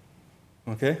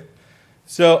 okay?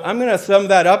 So I'm going to sum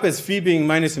that up as phi being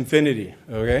minus infinity,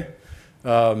 okay?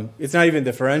 It's not even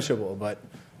differentiable, but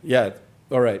yeah,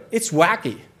 all right. It's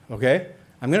wacky, okay?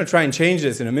 I'm going to try and change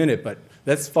this in a minute, but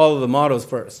let's follow the models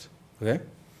first. Okay?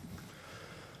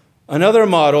 Another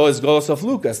model is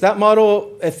Golosov-Lucas. That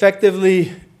model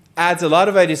effectively adds a lot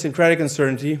of idiosyncratic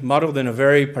uncertainty, modeled in a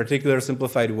very particular,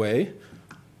 simplified way,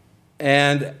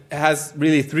 and has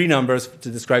really three numbers to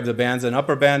describe the bands: an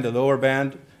upper band, a lower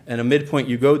band, and a midpoint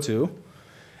you go to.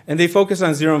 And they focus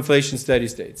on zero inflation steady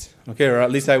states, okay, or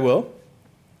at least I will.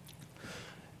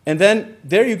 And then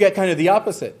there you get kind of the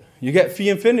opposite. You get phi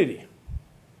infinity.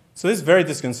 So this is very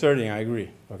disconcerting, I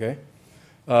agree, okay?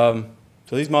 So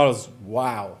these models,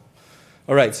 wow.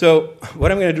 All right, so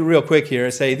what I'm going to do real quick here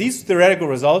is say these theoretical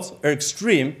results are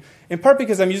extreme, in part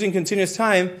because I'm using continuous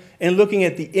time and looking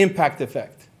at the impact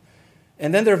effect.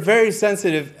 And then they're very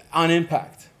sensitive on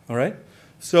impact, all right?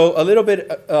 So a little bit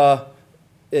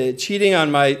cheating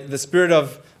on the spirit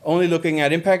of only looking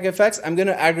at impact effects, I'm going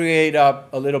to aggregate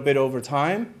up a little bit over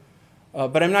time,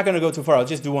 but I'm not going to go too far. I'll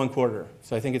just do 1/4,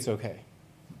 so I think it's okay.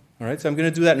 All right, so I'm going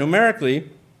to do that numerically,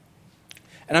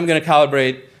 and I'm going to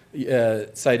calibrate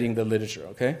citing the literature,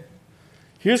 okay?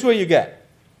 Here's what you get.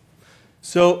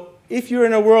 So if you're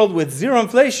in a world with zero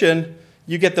inflation,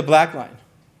 you get the black line.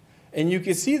 And you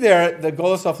can see there the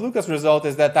Golosov-Lucas result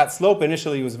is that that slope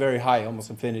initially was very high,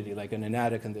 almost infinity, like an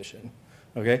Anada condition.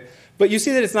 Okay? But you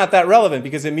see that it's not that relevant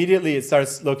because immediately it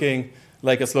starts looking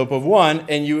like a slope of 1,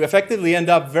 and you effectively end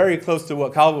up very close to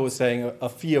what Calvo was saying, a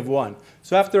phi of 1.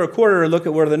 So after 1/4, look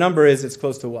at where the number is, it's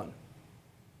close to 1.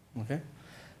 Okay?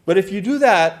 But if you do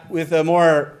that with a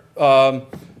more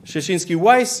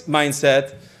Szczeciński-Weiss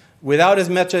mindset, without as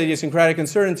much idiosyncratic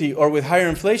uncertainty, or with higher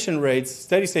inflation rates,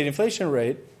 steady-state inflation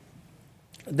rate,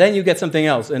 then you get something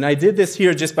else. And I did this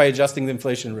here just by adjusting the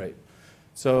inflation rate.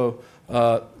 So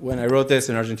when I wrote this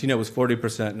in Argentina, it was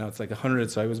 40%. Now it's like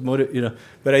 100. So I was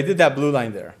but I did that blue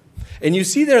line there. And you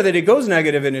see there that it goes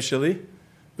negative initially,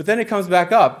 but then it comes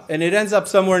back up, and it ends up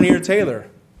somewhere near Taylor,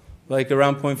 like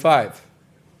around 0.5.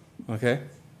 Okay?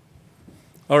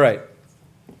 All right.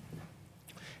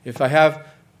 If I have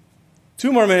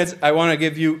 2 more minutes, I want to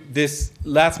give you this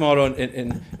last model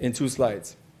in 2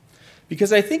 slides.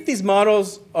 Because I think these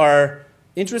models are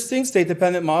interesting,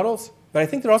 state-dependent models, but I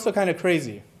think they're also kind of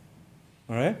crazy.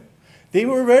 All right? They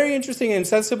were very interesting and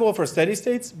sensible for steady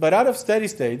states, but out of steady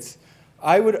states,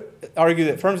 I would argue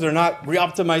that firms are not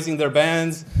re-optimizing their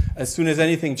bands as soon as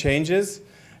anything changes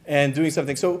and doing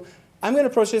something. So I'm going to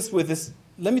approach this with this.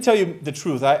 Let me tell you the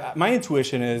truth. My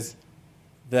intuition is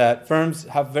that firms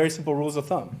have very simple rules of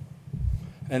thumb.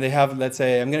 And they have, let's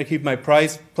say, I'm going to keep my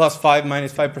price plus 5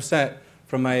 minus 5%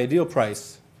 from my ideal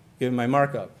price, given my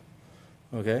markup.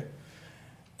 Okay?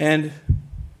 And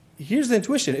here's the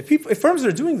intuition. If firms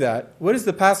are doing that, what is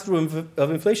the pass-through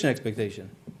of inflation expectation?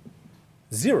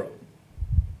 0.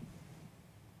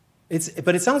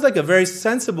 But it sounds like a very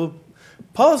sensible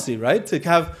policy, right? To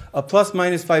have a plus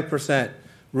minus 5%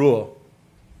 rule.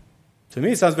 To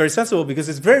me, it sounds very sensible because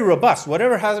it's very robust.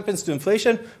 Whatever happens to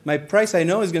inflation, my price I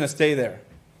know is going to stay there.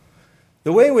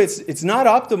 The way in which it's not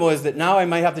optimal is that now I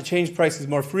might have to change prices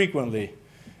more frequently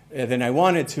than I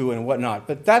wanted to and whatnot.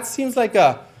 But that seems like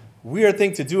a weird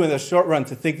thing to do in the short run,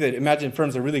 to think that imagine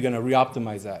firms are really going to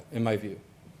re-optimize that, in my view.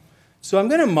 So I'm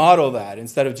going to model that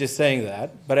instead of just saying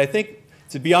that. But I think,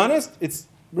 to be honest, it's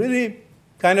really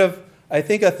kind of, I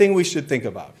think, a thing we should think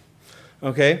about.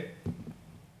 Okay?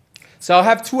 So I'll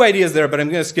have 2 ideas there, but I'm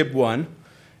going to skip one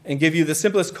and give you the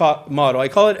simplest model. I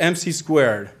call it MC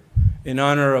squared in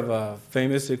honor of a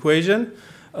famous equation.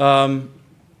 And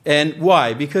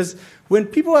why? Because when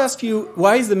people ask you,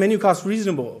 why is the menu cost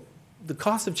reasonable? The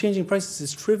cost of changing prices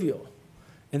is trivial.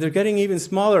 And they're getting even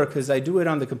smaller because I do it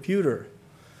on the computer.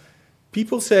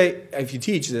 People say, if you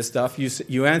teach this stuff,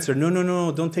 you answer,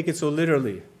 no, don't take it so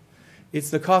literally. It's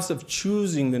the cost of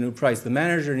choosing the new price. The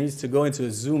manager needs to go into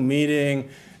a Zoom meeting.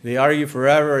 They argue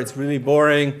forever. It's really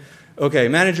boring. Okay,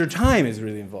 manager time is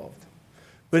really involved.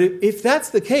 But if that's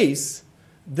the case,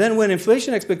 then when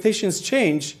inflation expectations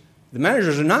change, the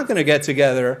managers are not going to get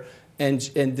together and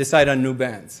decide on new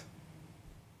bands.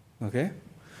 Okay?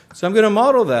 So I'm going to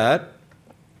model that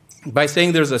by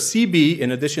saying there's a CB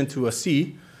in addition to a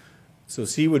C. So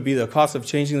C would be the cost of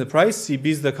changing the price. CB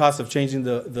is the cost of changing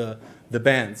the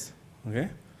bands. Okay?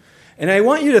 And I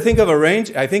want you to think of a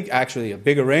range, I think actually a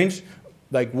bigger range,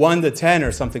 like 1 to 10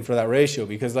 or something for that ratio,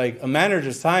 because like a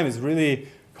manager's time is really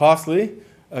costly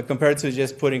compared to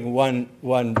just putting one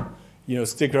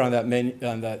sticker on that menu,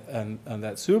 on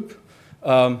that soup.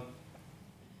 And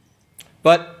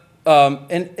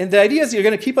the idea is you're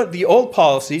going to keep up the old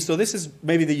policy. So this is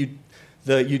maybe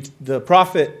the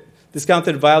profit,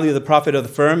 discounted value of the profit of the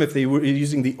firm if they were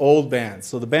using the old bands.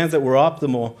 So the bands that were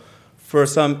optimal for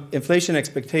some inflation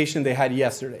expectation they had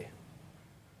yesterday.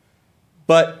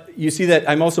 But you see that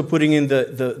I'm also putting in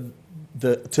the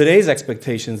today's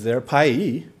expectations there, pi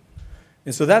e.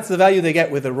 And so that's the value they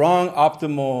get with the wrong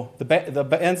optimal, the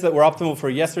bands that were optimal for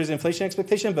yesterday's inflation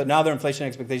expectation, but now their inflation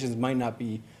expectations might not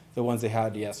be the ones they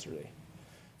had yesterday.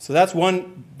 So that's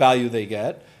one value they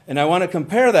get. And I want to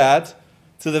compare that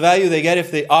to the value they get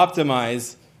if they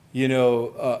optimize,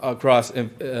 across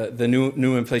the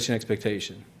new inflation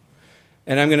expectation.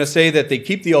 And I'm going to say that they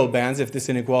keep the old bands if this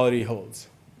inequality holds.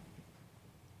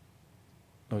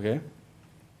 Okay?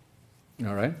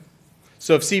 All right?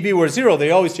 So if CB were 0,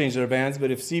 they always change their bands,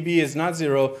 but if CB is not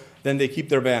 0, then they keep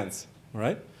their bands, all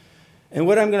right? And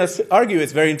what I'm going to argue,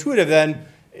 it's very intuitive then,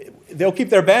 they'll keep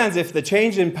their bands if the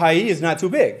change in pi e is not too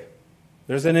big.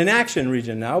 There's an inaction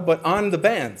region now, but on the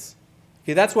bands.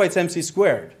 Okay, that's why it's MC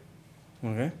squared,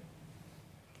 okay?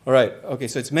 All right, okay,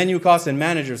 so it's menu cost and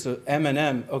manager, so M and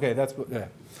M, okay, that's what, yeah.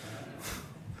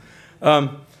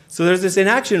 So there's this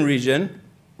inaction region.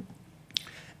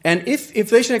 And if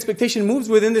inflation expectation moves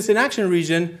within this inaction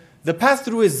region, the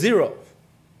pass-through is 0.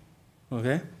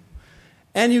 Okay?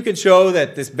 And you can show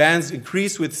that this bands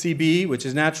increase with CB, which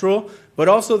is natural, but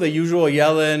also the usual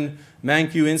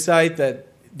Yellen-Mankiw insight that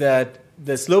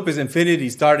the slope is infinity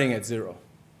starting at 0.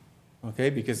 Okay?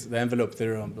 Because the envelope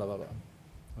theorem, blah, blah, blah.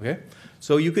 Okay?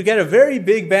 So you could get a very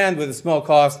big band with a small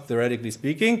cost, theoretically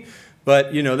speaking,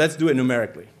 but let's do it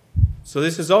numerically. So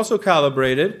this is also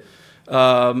calibrated,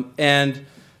 and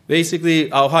basically,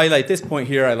 I'll highlight this point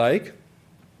here I like.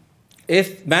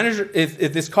 If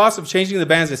this cost of changing the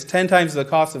bands is 10 times the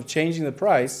cost of changing the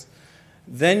price,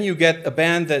 then you get a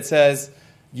band that says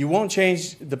you won't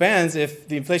change the bands if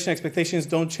the inflation expectations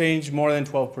don't change more than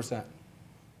 12%.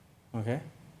 Okay?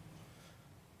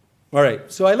 All right,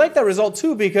 so I like that result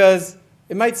too because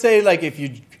it might say like if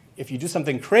you do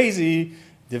something crazy,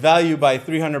 devalue by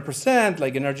 300%,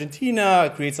 like in Argentina,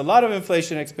 it creates a lot of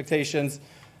inflation expectations,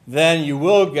 then you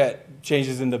will get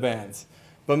changes in the bands.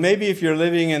 But maybe if you're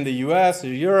living in the US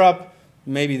or Europe,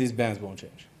 maybe these bands won't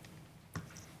change.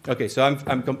 Okay, so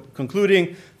I'm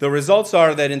concluding. The results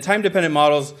are that in time-dependent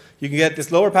models, you can get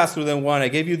this lower pass-through than 1. I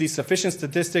gave you these sufficient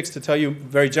statistics to tell you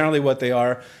very generally what they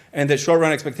are, and that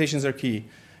short-run expectations are key.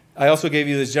 I also gave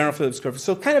you this general Phillips curve.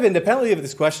 So kind of independently of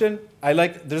this question,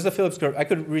 there's a Phillips curve. I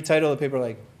could retitle the paper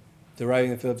like deriving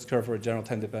the Phillips curve for a general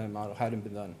time-dependent model. Hadn't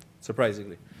been done,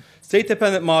 surprisingly.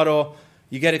 State-dependent model,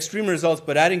 you get extreme results,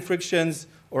 but adding frictions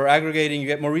or aggregating, you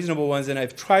get more reasonable ones. And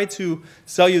I've tried to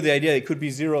sell you the idea that it could be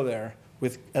 0 there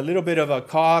with a little bit of a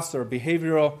cost or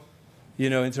behavioral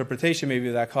interpretation maybe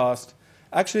of that cost.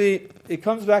 Actually, it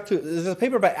comes back to, there's a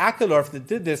paper by Ackendorf that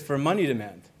did this for money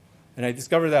demand. And I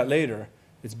discovered that later.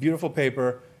 It's a beautiful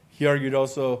paper. He argued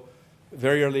also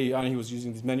very early on, he was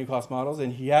using these menu cost models,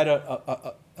 and he had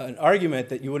an argument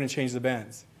that you wouldn't change the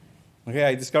bands. Okay,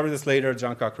 I discovered this later.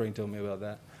 John Cochrane told me about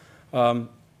that.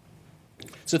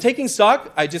 So taking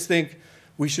stock, I just think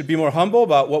we should be more humble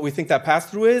about what we think that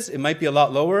pass-through is. It might be a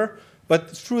lot lower, but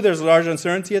it's true there's large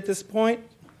uncertainty at this point.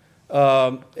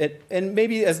 And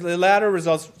maybe as the latter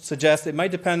results suggest, it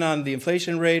might depend on the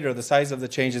inflation rate or the size of the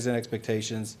changes in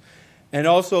expectations. And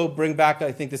also bring back,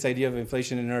 I think, this idea of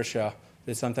inflation inertia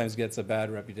that sometimes gets a bad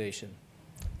reputation.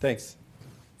 Thanks.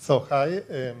 So, hi.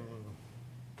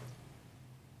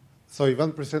 So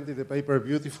Ivan presented the paper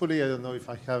beautifully. I don't know if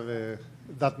I have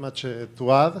that much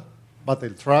to add, but I'll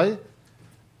try.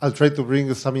 I'll try to bring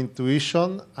you some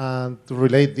intuition and to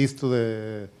relate this to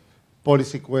the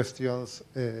policy questions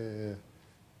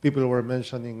people were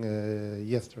mentioning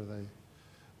yesterday.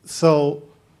 So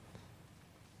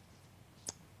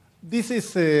this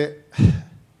is a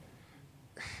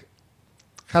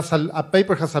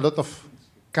paper has a lot of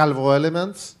Calvo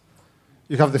elements.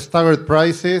 You have the staggered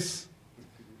prices.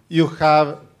 You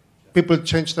have people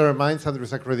change their minds and there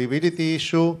is a credibility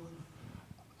issue.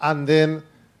 And then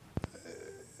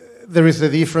there is a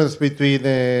difference between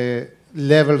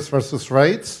levels versus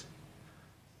rates.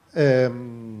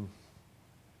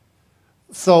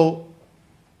 So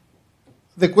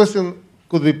the question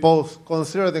could be posed,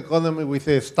 consider an economy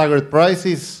with staggered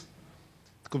prices.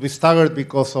 It could be staggered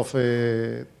because of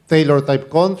Taylor-type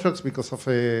contracts, because of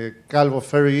Calvo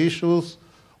ferry issues,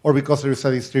 or because there is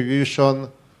a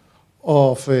distribution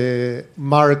of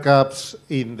markups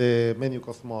in the menu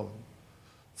cost model.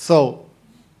 So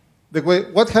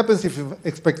what happens if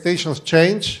expectations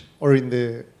change, or in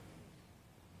the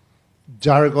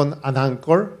jargon, an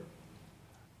anchor?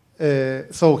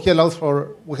 So he allows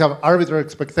for, we have arbitrary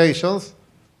expectations,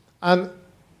 and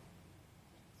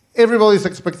everybody's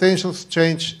expectations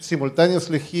change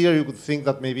simultaneously. Here you could think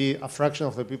that maybe a fraction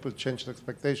of the people change the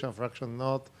expectation, a fraction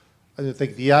not, and you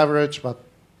take the average, but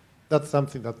that's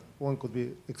something that one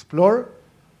could explore.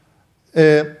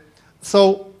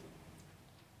 So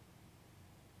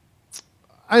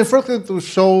I'm first going to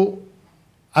show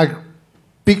a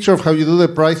picture of how you do the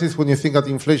prices when you think that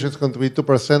inflation is going to be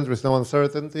 2%, there is no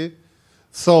uncertainty.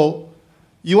 So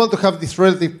you want to have this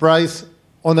relative price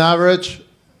on average.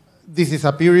 This is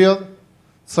a period.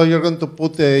 So you're going to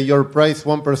put your price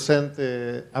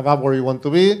 1% above where you want to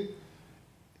be.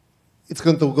 It's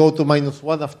going to go to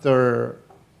 -1 after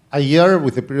a year,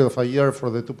 with a period of a year for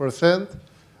the 2%.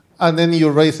 And then you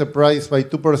raise the price by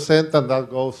 2%, and that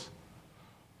goes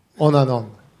on and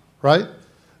on, right?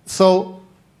 So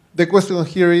the question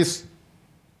here is,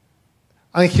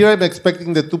 and here I'm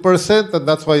expecting the 2%, and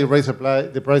that's why you raise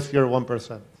the price here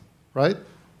 1%, right?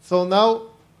 So now,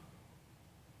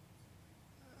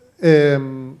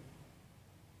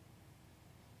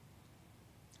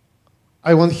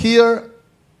 I went here,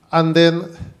 and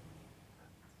then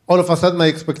all of a sudden my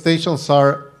expectations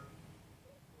are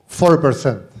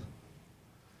 4%.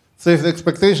 So if the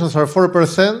expectations are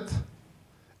 4%,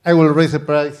 I will raise the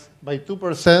price by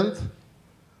 2%,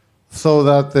 so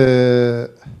that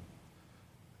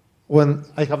when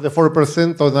I have the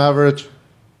 4% on average,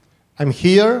 I'm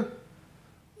here.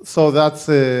 So that's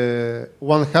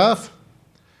 1/2.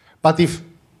 But if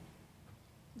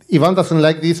Ivan doesn't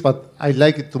like this, but I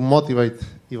like it to motivate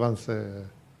Ivan's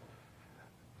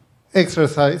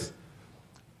exercise.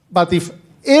 But if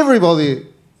everybody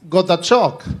got a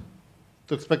shock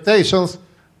to expectations,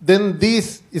 then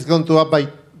this is going to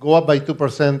go up by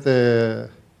 2%.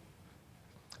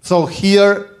 So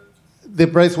here, the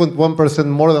price went 1%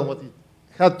 more than what it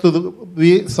had to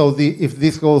be. So if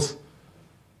this goes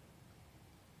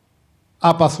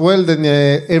up as well, then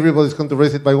everybody's going to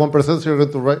raise it by 1%. So you're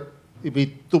going to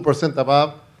be 2%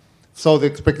 above. So the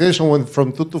expectation went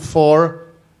from 2 to 4,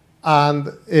 and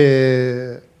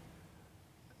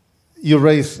you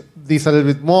raise this a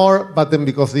little bit more, but then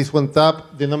because this went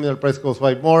up, the nominal price goes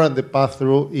by more, and the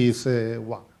pass-through is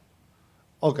 1.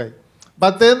 Okay,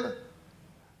 but then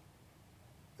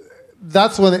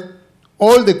that's when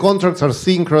all the contracts are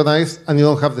synchronized and you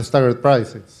don't have the staggered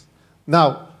prices.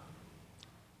 Now,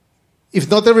 if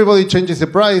not everybody changes the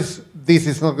price, this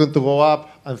is not going to go up,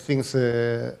 and things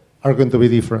are going to be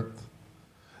different.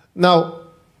 Now,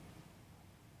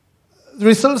 there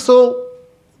is also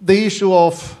the issue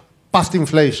of past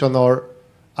inflation, or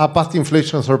a past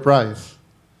inflation surprise.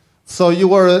 So you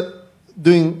were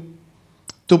doing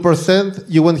 2%,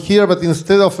 you went here, but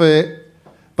instead of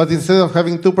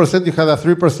having 2%, you had a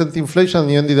 3% inflation,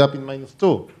 and you ended up in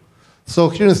 -2. So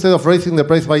here, instead of raising the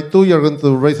price by 2, you're going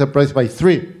to raise the price by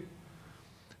 3.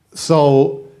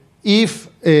 So if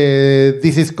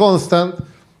this is constant,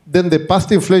 then the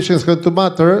past inflation is going to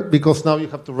matter, because now you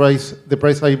have to raise the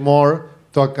price by more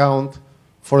to account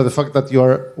for the fact that you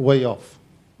are way off,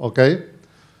 okay?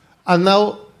 And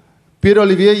now,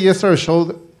 Pierre-Olivier yesterday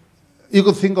showed, you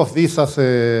could think of this as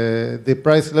the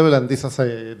price level and this as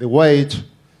the wage,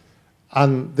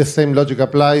 and the same logic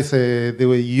applies.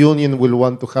 The union will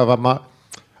want to have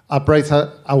a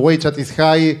wage that is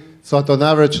high, so at on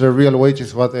average, the real wage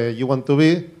is what you want to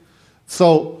be.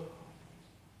 So,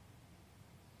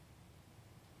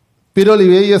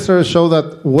 Pierre-Olivier yesterday showed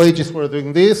that wages were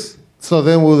doing this, so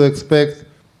then we would expect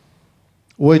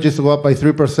wages to go up by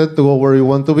 3% to go where you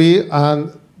want to be,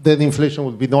 and then inflation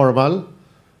would be normal.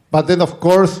 But then, of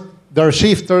course, there are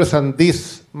shifters, and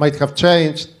this might have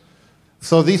changed.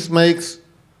 So this makes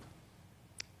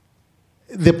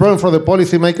the problem for the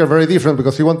policymaker very different,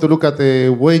 because you want to look at the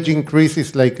wage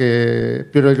increases like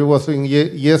Pierre was doing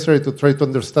yesterday to try to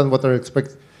understand what are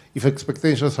if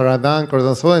expectations are unanchored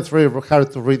and so on. It's very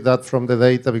hard to read that from the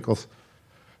data, because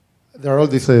there are all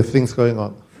these things going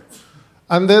on.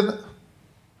 And then,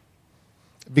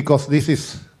 because this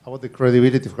is about the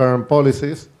credibility of current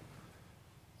policies,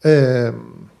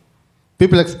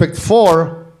 people expect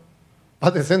 4,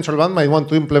 but the central bank might want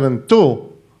to implement 2.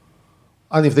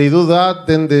 And if they do that,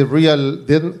 then the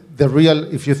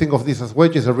real, if you think of this as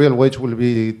wages, the real wage will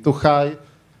be too high.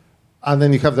 And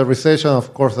then you have the recession.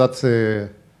 Of course, that's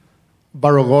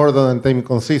Barrow-Gordon and time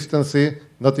inconsistency,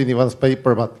 not in Ivan's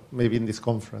paper, but maybe in this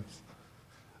conference.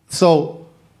 So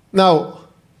now,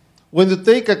 when you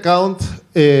take account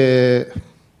a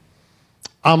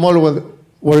model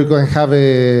where you're going to have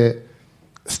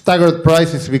staggered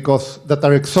prices because that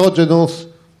are exogenous,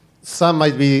 some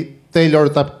might be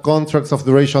tailored type contracts of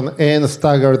duration n,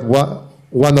 staggered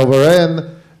 1/n,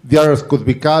 the others could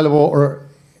be Calvo, or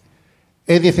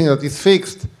anything that is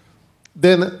fixed,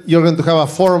 then you're going to have a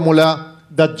formula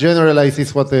that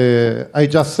generalizes what I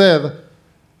just said.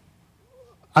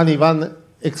 And Ivan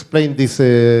explained this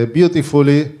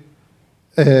beautifully.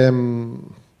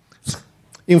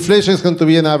 inflation is going to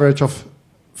be an average of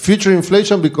future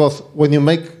inflation, because when you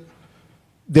make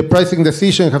the pricing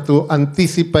decision, you have to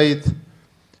anticipate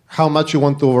how much you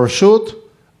want to overshoot,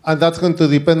 and that's going to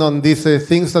depend on these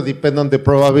things that depend on the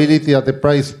probability that the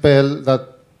price spell that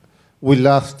will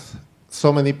last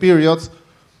so many periods.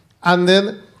 And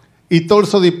then it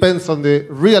also depends on the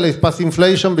realized past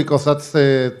inflation, because that's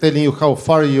telling you how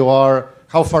far you are,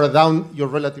 how far down your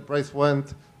relative price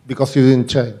went because you didn't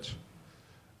change.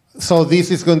 So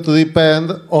this is going to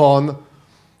depend on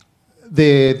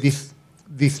the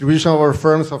distribution of our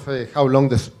firms of how long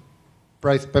the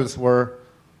price spells were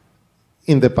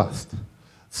in the past.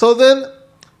 So then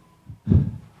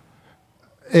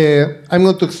I'm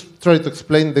going to try to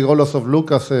explain the Golos of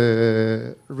Lucas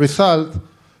result.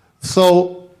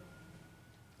 So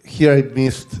here I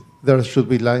missed, there should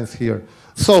be lines here.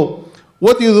 So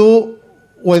what you do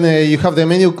when you have the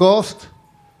menu cost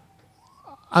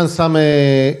and some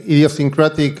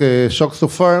idiosyncratic shocks to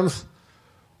firms,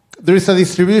 there is a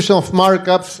distribution of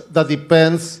markups that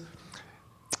depends.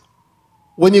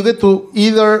 When you get to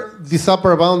either this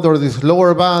upper bound or this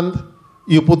lower band,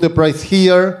 you put the price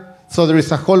here. So there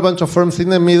is a whole bunch of firms in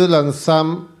the middle and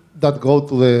some that go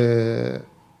to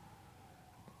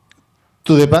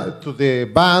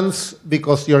the bands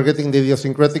because you're getting the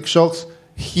idiosyncratic shocks.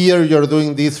 Here you're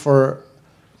doing this for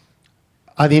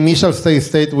an initial steady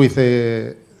state with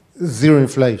a zero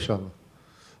inflation.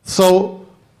 So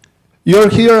you're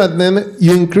here and then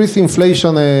you increase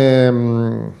inflation a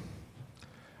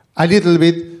little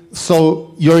bit.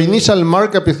 So your initial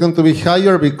markup is going to be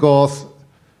higher because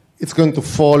it's going to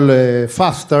fall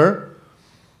faster.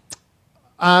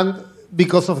 And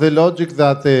because of the logic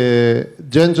that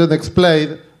Jen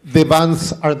explained, the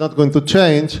bands are not going to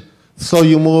change. So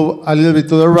you move a little bit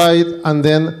to the right, and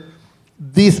then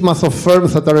these mass of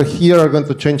firms that are here are going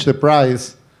to change the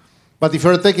price. But if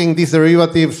you're taking these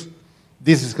derivatives,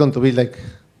 this is going to be like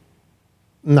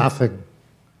nothing.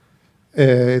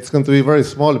 It's going to be very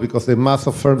small because the mass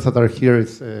of firms that are here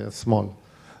is small.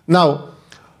 Now,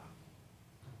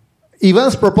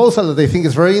 Ivan's proposal that I think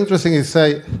is very interesting is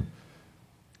saying,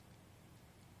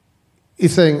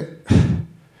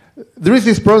 there is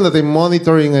this problem that I'm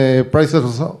monitoring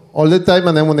prices all the time,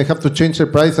 and then when I have to change the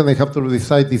price and I have to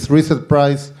decide this reset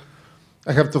price,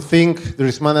 I have to think, there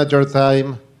is manager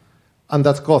time, and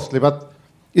that's costly. But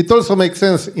it also makes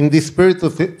sense in this spirit to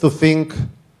think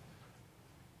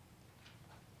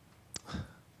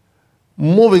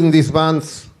moving these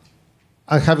bands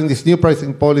and having this new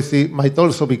pricing policy might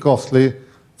also be costly.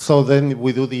 So then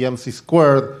we do the MC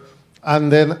squared.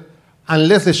 And then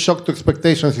unless the shock to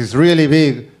expectations is really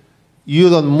big, you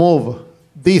don't move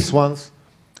these ones.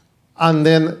 And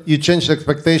then you change the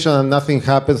expectation and nothing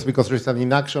happens because there's an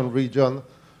inaction region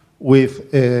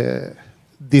with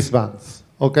these bands.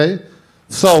 Okay?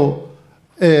 So,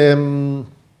 taking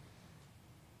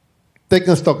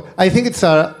stock. I think it's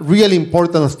a really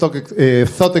important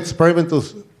thought experiment to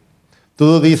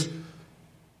do this,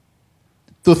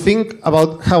 to think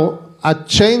about how a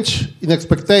change in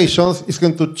expectations is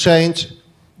going to change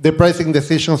the pricing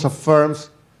decisions of firms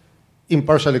in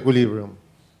partial equilibrium.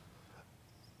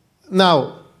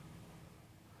 Now,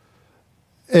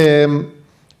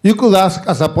 you could ask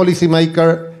as a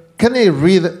policymaker, can I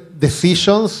read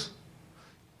decisions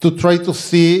to try to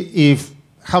see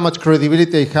how much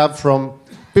credibility I have from,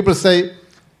 people say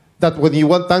that when you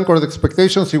want anchored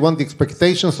expectations, you want the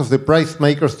expectations of the price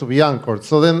makers to be anchored.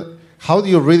 So then how do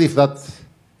you read if that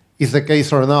is the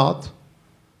case or not?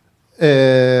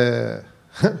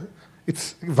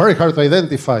 It's very hard to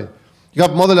identify. You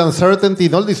have model uncertainty.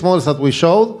 In all these models that we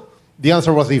showed, the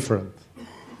answer was different.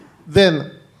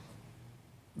 Then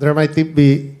there might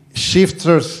be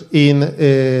shifters in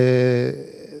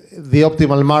the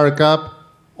optimal markup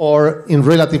or in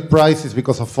relative prices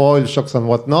because of oil shocks and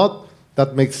whatnot.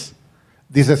 That makes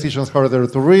these decisions harder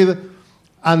to read.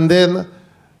 And then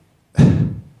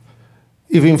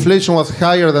if inflation was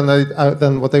higher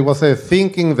than what I was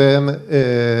thinking, then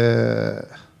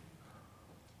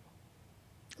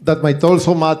that might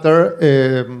also matter.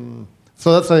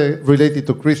 So that's related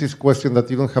to Chris's question that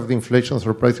you don't have the inflations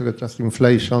or pricing adjust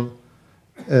inflation.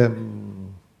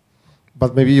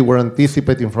 But maybe you were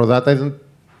anticipating for that.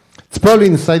 It's probably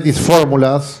inside these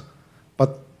formulas,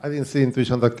 but I didn't see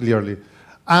intuition that clearly.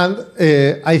 And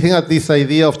I think that this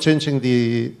idea of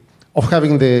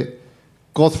having the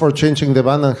cost for changing the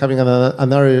band and having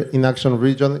another inaction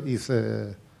region is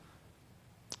a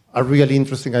really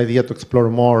interesting idea to explore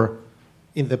more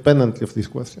independently of this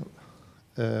question.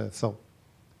 So,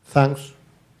 thanks.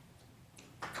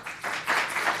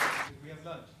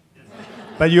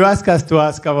 But you asked us to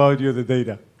ask about you the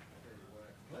data.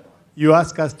 You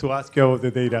ask us to ask you about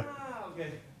the data. Ah,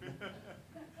 okay.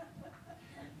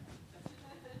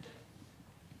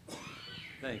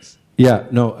 Thanks. Yeah,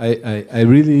 no, I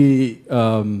really,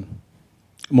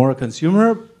 more a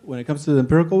consumer when it comes to the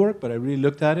empirical work, but I really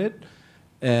looked at it.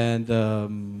 And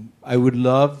I would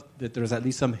love that there's at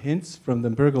least some hints from the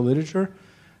empirical literature.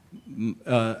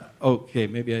 Okay,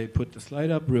 maybe I put the slide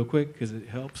up real quick because it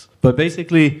helps. But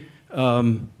basically,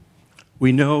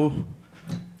 we know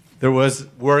there was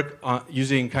work on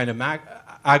using kind of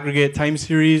aggregate time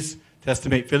series to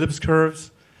estimate Phillips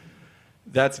curves.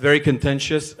 That's very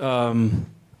contentious.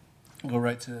 Go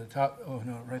right to the top. Oh,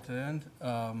 no, right to the end.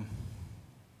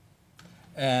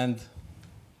 And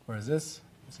where is this?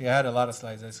 See, I had a lot of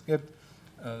slides I skipped.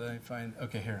 Let me find,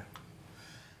 okay, here.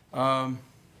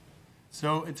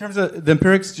 So in terms of the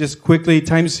empirics, just quickly,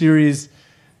 time series,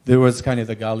 there was kind of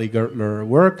the Galli-Gertler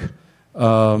work.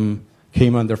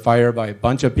 Came under fire by a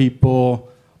bunch of people.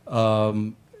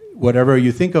 Whatever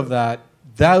you think of that,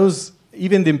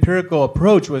 even the empirical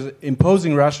approach was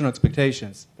imposing rational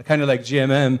expectations, kind of like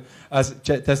GMM as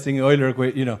testing Euler,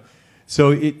 you know.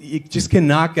 So it just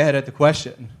cannot get at the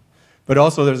question. But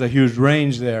also there's a huge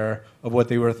range there of what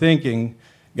they were thinking.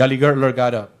 Galli-Gertler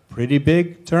got a pretty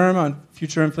big term on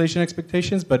future inflation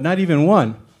expectations, but not even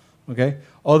one, okay?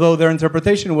 Although their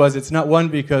interpretation was it's not one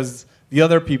because the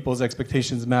other people's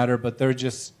expectations matter, but they're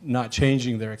just not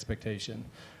changing their expectation.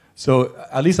 So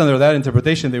at least under that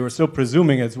interpretation, they were still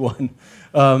presuming it's one.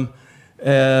 But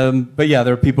yeah,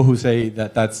 there are people who say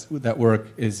that that work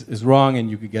is wrong and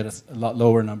you could get a lot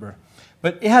lower number.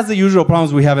 But it has the usual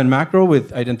problems we have in macro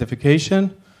with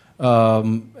identification.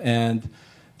 And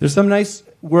there's some nice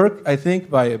work, I think,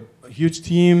 by a huge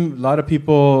team, a lot of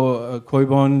people,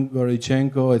 Koibon,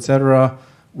 Gorichenko, et cetera,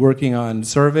 working on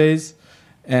surveys.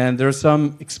 And there's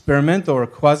some experimental or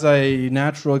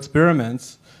quasi-natural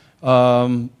experiments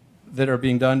that are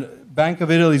being done. Bank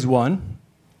of Italy's one.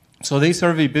 So they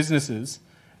survey businesses,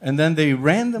 and then they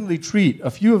randomly treat a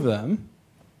few of them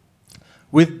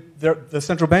with the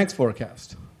central bank's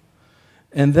forecast.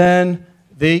 And then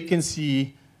they can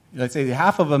see, let's say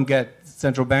half of them get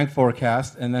central bank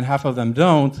forecast, and then half of them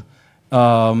don't.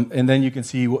 And then you can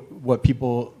see what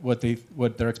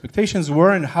their expectations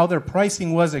were and how their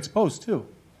pricing was exposed to.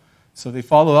 So they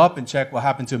follow up and check what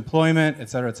happened to employment, et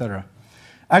cetera, et cetera.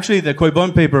 Actually, the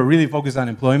Koibon paper really focused on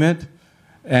employment,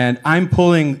 and I'm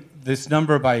pulling this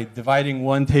number by dividing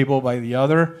one table by the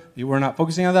other. They were not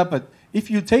focusing on that, but if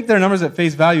you take their numbers at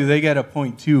face value, they get a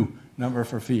 0.2 number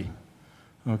for phi.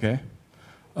 Okay.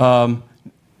 Now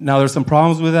there's some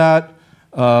problems with that.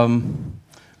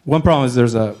 One problem is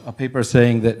there's a paper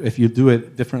saying that if you do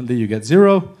it differently, you get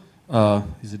 0.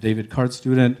 He's a David Card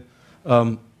student,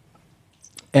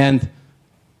 and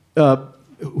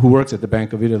who works at the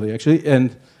Bank of Italy,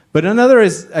 actually. But another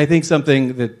is, I think,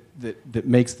 something that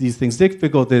makes these things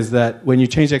difficult is that when you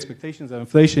change expectations of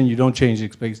inflation, you don't change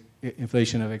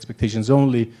inflation of expectations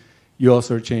only. You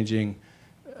also are changing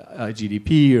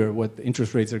GDP or what the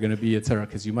interest rates are going to be, et cetera,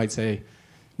 because you might say,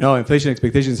 no, inflation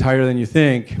expectation is higher than you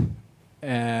think.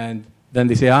 And then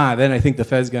they say, then I think the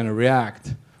Fed's going to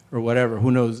react or whatever.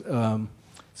 Who knows? Or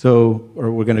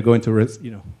we're going to go into a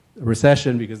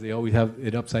recession because they always have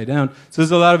it upside down. So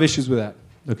there's a lot of issues with that.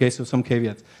 Okay, so some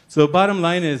caveats. So bottom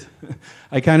line is,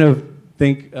 I kind of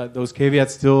think those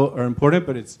caveats still are important,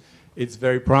 but it's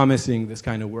very promising, this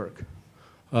kind of work.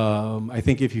 I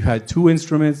think if you had 2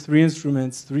 instruments, 3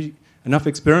 instruments, enough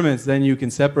experiments, then you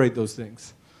can separate those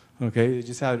things. Okay, they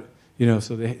just had,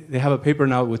 so they have a paper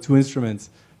now with 2 instruments,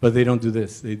 but they don't do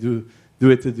this. They do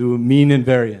it to do mean and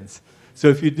variance. So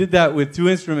if you did that with 2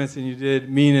 instruments and you did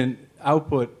mean and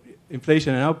output,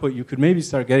 inflation and output, you could maybe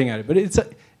start getting at it. But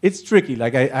it's tricky.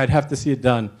 Like I'd have to see it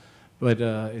done, but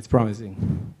it's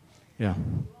promising. Yeah.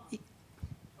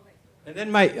 And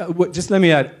then just let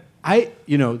me add.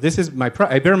 This is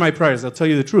I bear my pride. I'll tell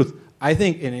you the truth. I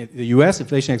think in the U.S.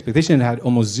 inflation expectation had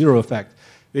almost 0 effect.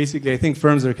 Basically, I think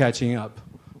firms are catching up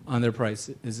on their price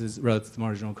is relative to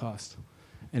marginal cost,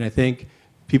 and I think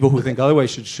people who think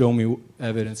otherwise should show me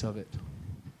evidence of it.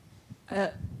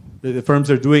 The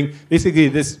firms are doing basically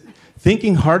this,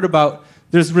 thinking hard about.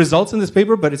 There's results in this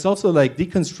paper, but it's also like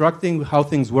deconstructing how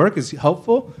things work is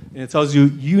helpful, and it tells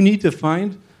you need to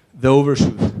find the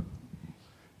overshoot.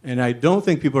 And I don't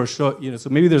think people are so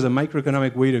maybe there's a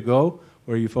microeconomic way to go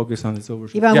where you focus on this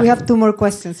overshoot. Ivan, we have 2 more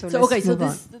questions, so let's move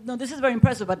on. This is very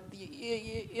impressive, but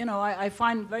I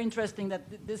find very interesting that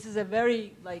this is a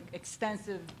very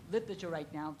extensive literature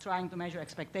right now, trying to measure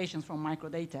expectations from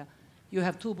microdata. You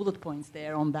have 2 bullet points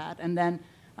there on that, and then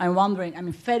I'm wondering,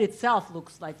 Fed itself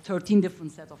looks like 13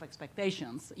 different sets of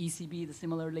expectations. ECB,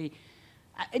 similarly.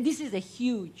 This is a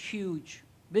huge, huge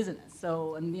business.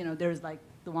 So, and you know, there's like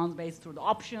the ones based through the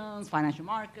options, financial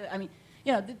market. I mean,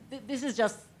 you know, this is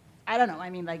just, I don't know. I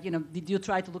mean, like, you know, did you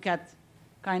try to look at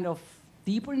kind of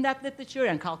deeper in that literature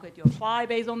and calculate your phi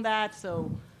based on that?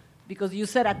 So, because you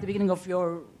said at the beginning of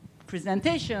your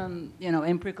presentation, you know,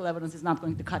 empirical evidence is not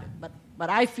going to cut it. But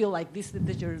I feel like this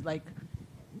literature is like,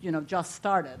 you know, just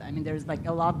started. I mean, there's like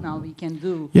a lot now we can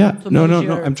do. Yeah, to no.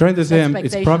 measure I'm trying to say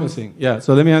it's promising. Yeah,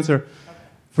 so let me answer.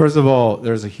 First of all,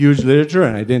 there's a huge literature,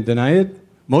 and I didn't deny it.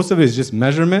 Most of it is just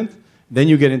measurement. Then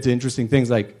you get into interesting things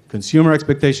like consumer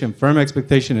expectation, firm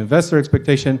expectation, investor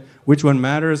expectation, which one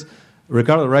matters.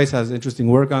 Ricardo Rice has interesting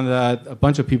work on that. A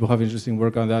bunch of people have interesting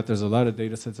work on that. There's a lot of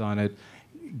data sets on it.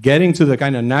 Getting to the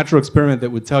kind of natural experiment that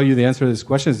would tell you the answer to this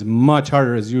question is much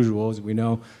harder, as usual, as we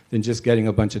know, than just getting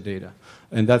a bunch of data.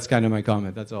 And that's kind of my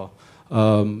comment, that's all.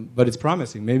 But it's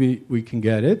promising. Maybe we can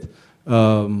get it.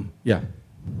 Yeah.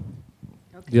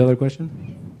 Okay. The other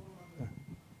question?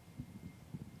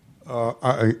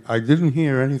 I didn't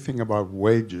hear anything about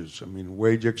wages. I mean,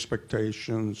 wage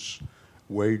expectations,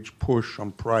 wage push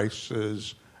on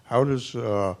prices. How does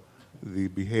the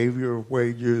behavior of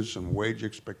wages and wage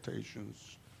expectations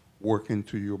work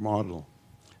into your model?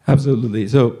 Absolutely.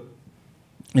 So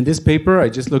in this paper, I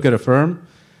just look at a firm,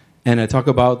 and I talk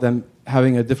about them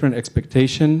having a different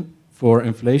expectation for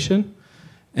inflation.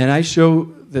 And I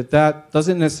show that that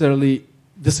doesn't necessarily,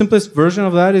 the simplest version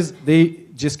of that is they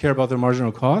just care about their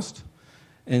marginal cost.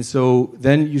 And so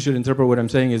then you should interpret what I'm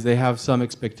saying is they have some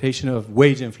expectation of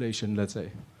wage inflation, let's say,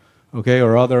 okay,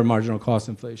 or other marginal cost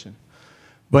inflation.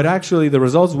 But actually, the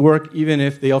results work even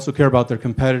if they also care about their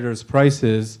competitors'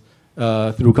 prices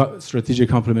through strategic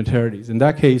complementarities. In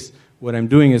that case, what I'm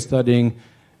doing is studying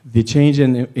the change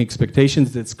in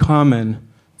expectations that's common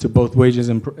to both wages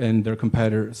and their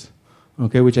competitors,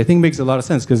 okay, which I think makes a lot of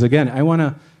sense because, again, I want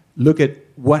to look at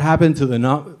what happened to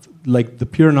the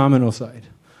pure nominal side,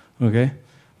 okay?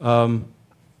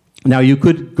 Now, you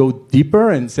could go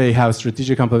deeper and say have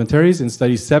strategic complementaries and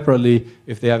study separately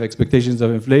if they have expectations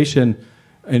of inflation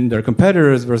in their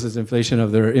competitors versus inflation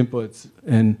of their inputs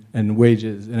and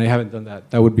wages. And I haven't done that.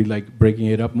 That would be like breaking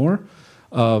it up more.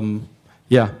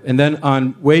 Yeah, and then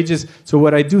on wages, so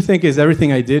what I do think is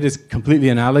everything I did is completely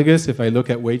analogous if I look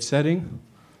at wage setting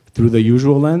through the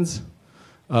usual lens.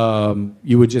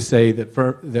 You would just say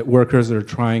that workers are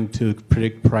trying to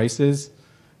predict prices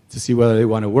to see whether they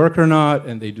want to work or not,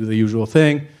 and they do the usual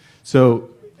thing. So,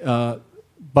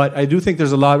 but I do think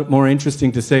there's a lot more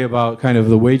interesting to say about kind of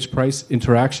the wage-price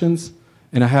interactions,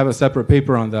 and I have a separate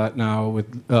paper on that now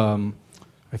with,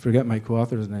 I forget my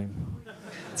co-author's name.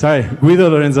 Sorry, Guido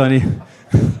Lorenzani.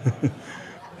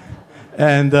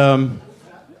 and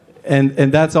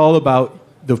that's all about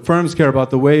the firms care about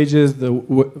the wages,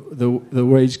 the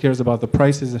wage cares about the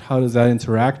prices, and how does that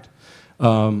interact?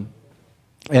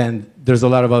 And there's a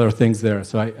lot of other things there.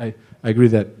 So I agree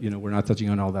that we're not touching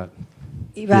on all that.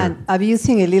 Ivan, I'm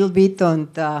using a little bit on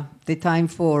the time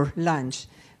for lunch,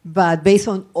 but based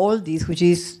on all this, which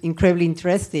is incredibly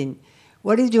interesting,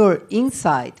 what is your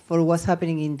insight for what's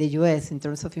happening in the US in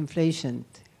terms of inflation?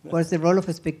 What's the role of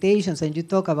expectations? And you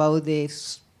talk about the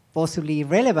possibly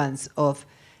relevance of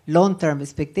long-term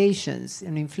expectations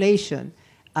and inflation.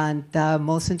 And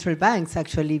most central banks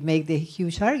actually make the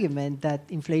huge argument that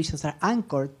inflations are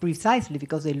anchored precisely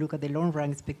because they look at the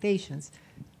long-run expectations.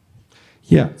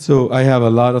 Yeah, so I have a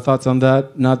lot of thoughts on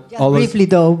that. Not all briefly,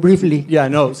 though, briefly. Yeah,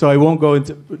 no, so I won't go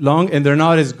into long, and they're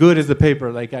not as good as the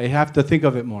paper. Like, I have to think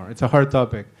of it more. It's a hard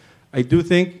topic. I do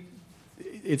think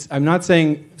I'm not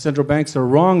saying central banks are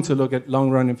wrong to look at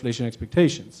long-run inflation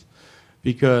expectations,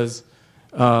 because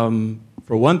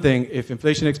for one thing, if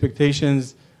inflation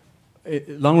expectations,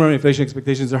 long-run inflation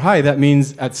expectations are high, that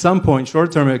means at some point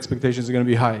short-term expectations are going to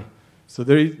be high. So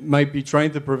they might be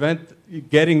trying to prevent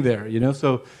getting there,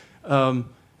 So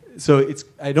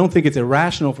I don't think it's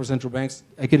irrational for central banks.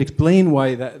 I could explain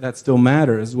why that still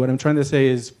matters. What I'm trying to say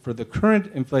is for the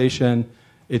current inflation,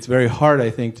 it's very hard,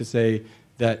 I think, to say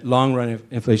that long-run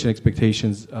inflation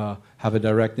expectations have a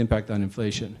direct impact on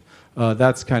inflation.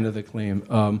 That's kind of the claim.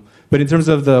 But in terms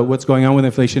of what's going on with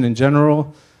inflation in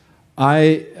general,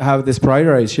 I have this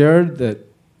prior I shared that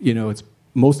it's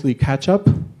mostly catch-up,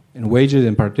 and wages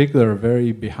in particular are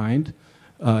very behind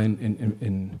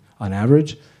on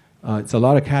average. It's a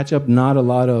lot of catch-up, not a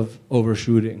lot of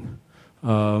overshooting.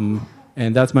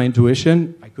 And that's my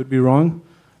intuition. I could be wrong.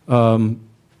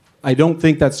 I don't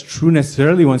think that's true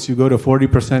necessarily once you go to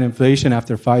 40% inflation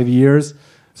after 5 years.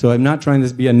 So I'm not trying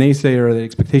to be a naysayer that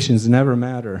expectations never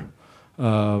matter.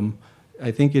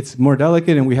 I think it's more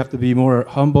delicate, and we have to be more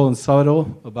humble and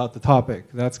subtle about the topic.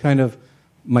 That's kind of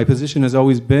my position has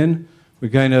always been. We're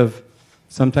kind of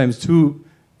sometimes too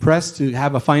pressed to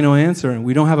have a final answer, and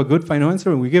we don't have a good final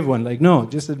answer, and we give one. Like, no,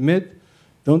 just admit,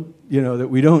 that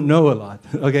we don't know a lot.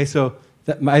 Okay, so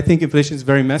I think inflation is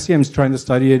very messy. I'm trying to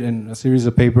study it in a series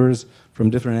of papers from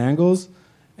different angles,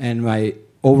 and my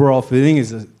overall feeling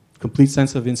is a complete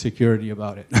sense of insecurity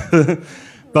about it.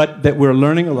 But that we're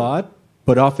learning a lot,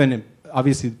 but often,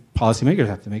 obviously, policymakers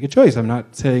have to make a choice. I'm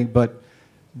not saying, but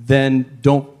then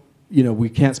we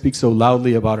can't speak so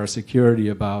loudly about our security,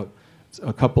 about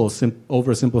a couple of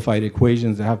oversimplified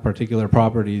equations that have particular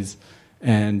properties,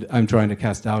 and I'm trying to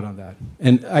cast doubt on that.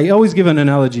 And I always give an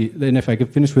analogy, and if I could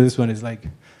finish with this one, is like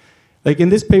in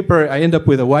this paper, I end up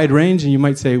with a wide range, and you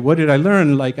might say, what did I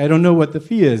learn? Like, I don't know what the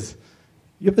fee is.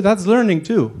 Yeah, but that's learning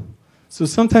too. So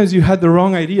sometimes you had the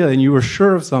wrong idea, and you were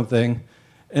sure of something,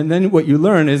 and then what you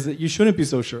learn is that you shouldn't be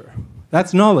so sure.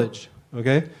 That's knowledge,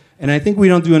 okay? And I think we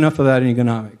don't do enough of that in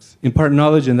economics, impart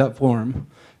knowledge in that form,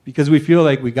 because we feel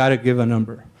like we got to give a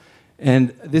number. And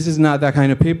this is not that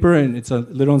kind of paper, and it's a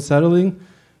little unsettling,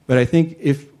 but I think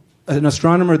if an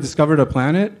astronomer discovered a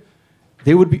planet,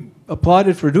 they would be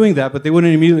applauded for doing that, but they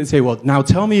wouldn't immediately say, well, now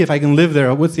tell me if I can live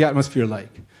there, what's the atmosphere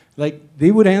like? Like,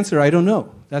 they would answer, I don't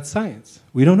know. That's science.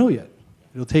 We don't know yet.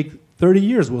 It'll take 30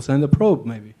 years, we'll send a probe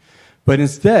maybe. But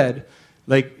instead,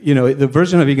 the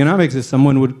version of economics is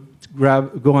someone would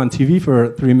go on TV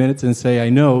for 3 minutes and say, I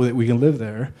know that we can live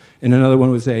there. And another one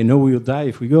would say, I know we will die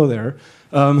if we go there.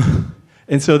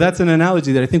 And so that's an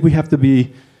analogy that I think we have to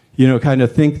be, kind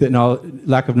of think that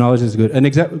lack of knowledge is good.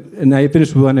 And I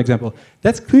finished with one example.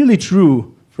 That's clearly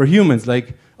true for humans.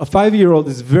 Like, a 5-year-old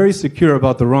is very secure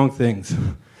about the wrong things.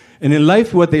 And in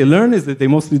life, what they learn is that they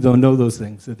mostly don't know those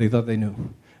things that they thought they knew.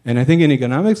 And I think in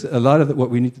economics, a lot of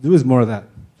what we need to do is more of that.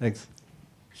 Thanks.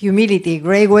 Humility,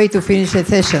 great way to finish the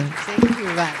session.